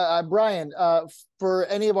right, Brian, for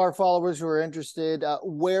any of our followers who are interested,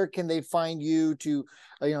 where can they find you to,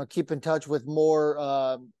 keep in touch with more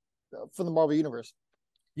from the Marvel Universe?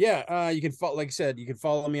 Yeah, you can follow, like I said, you can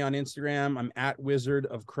follow me on Instagram. I'm at Wizard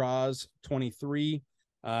of Croz 23.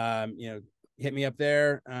 Hit me up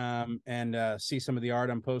there and see some of the art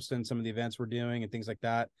I'm posting, some of the events we're doing, and things like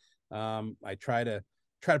that. I try to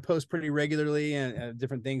post pretty regularly and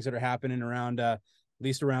different things that are happening around, at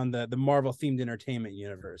least around the Marvel themed entertainment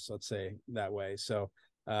universe. Let's say that way. So,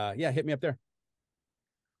 yeah, hit me up there.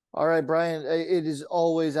 All right, Brian, it is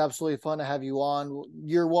always absolutely fun to have you on.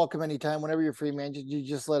 You're welcome anytime, whenever you're free, man. You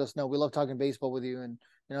just let us know. We love talking baseball with you, and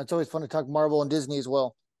it's always fun to talk Marvel and Disney as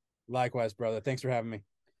well. Likewise, brother. Thanks for having me.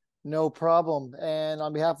 No problem. And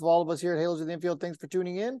on behalf of all of us here at Halos of the Infield, thanks for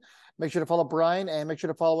tuning in. Make sure to follow Brian and make sure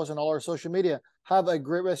to follow us on all our social media. Have a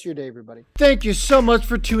great rest of your day, everybody. Thank you so much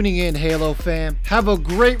for tuning in, Halo fam. Have a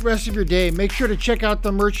great rest of your day. Make sure to check out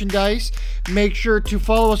the merchandise. Make sure to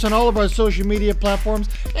follow us on all of our social media platforms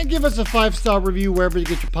and give us a 5-star review wherever you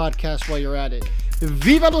get your podcast while you're at it.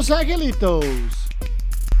 Viva los Angelitos!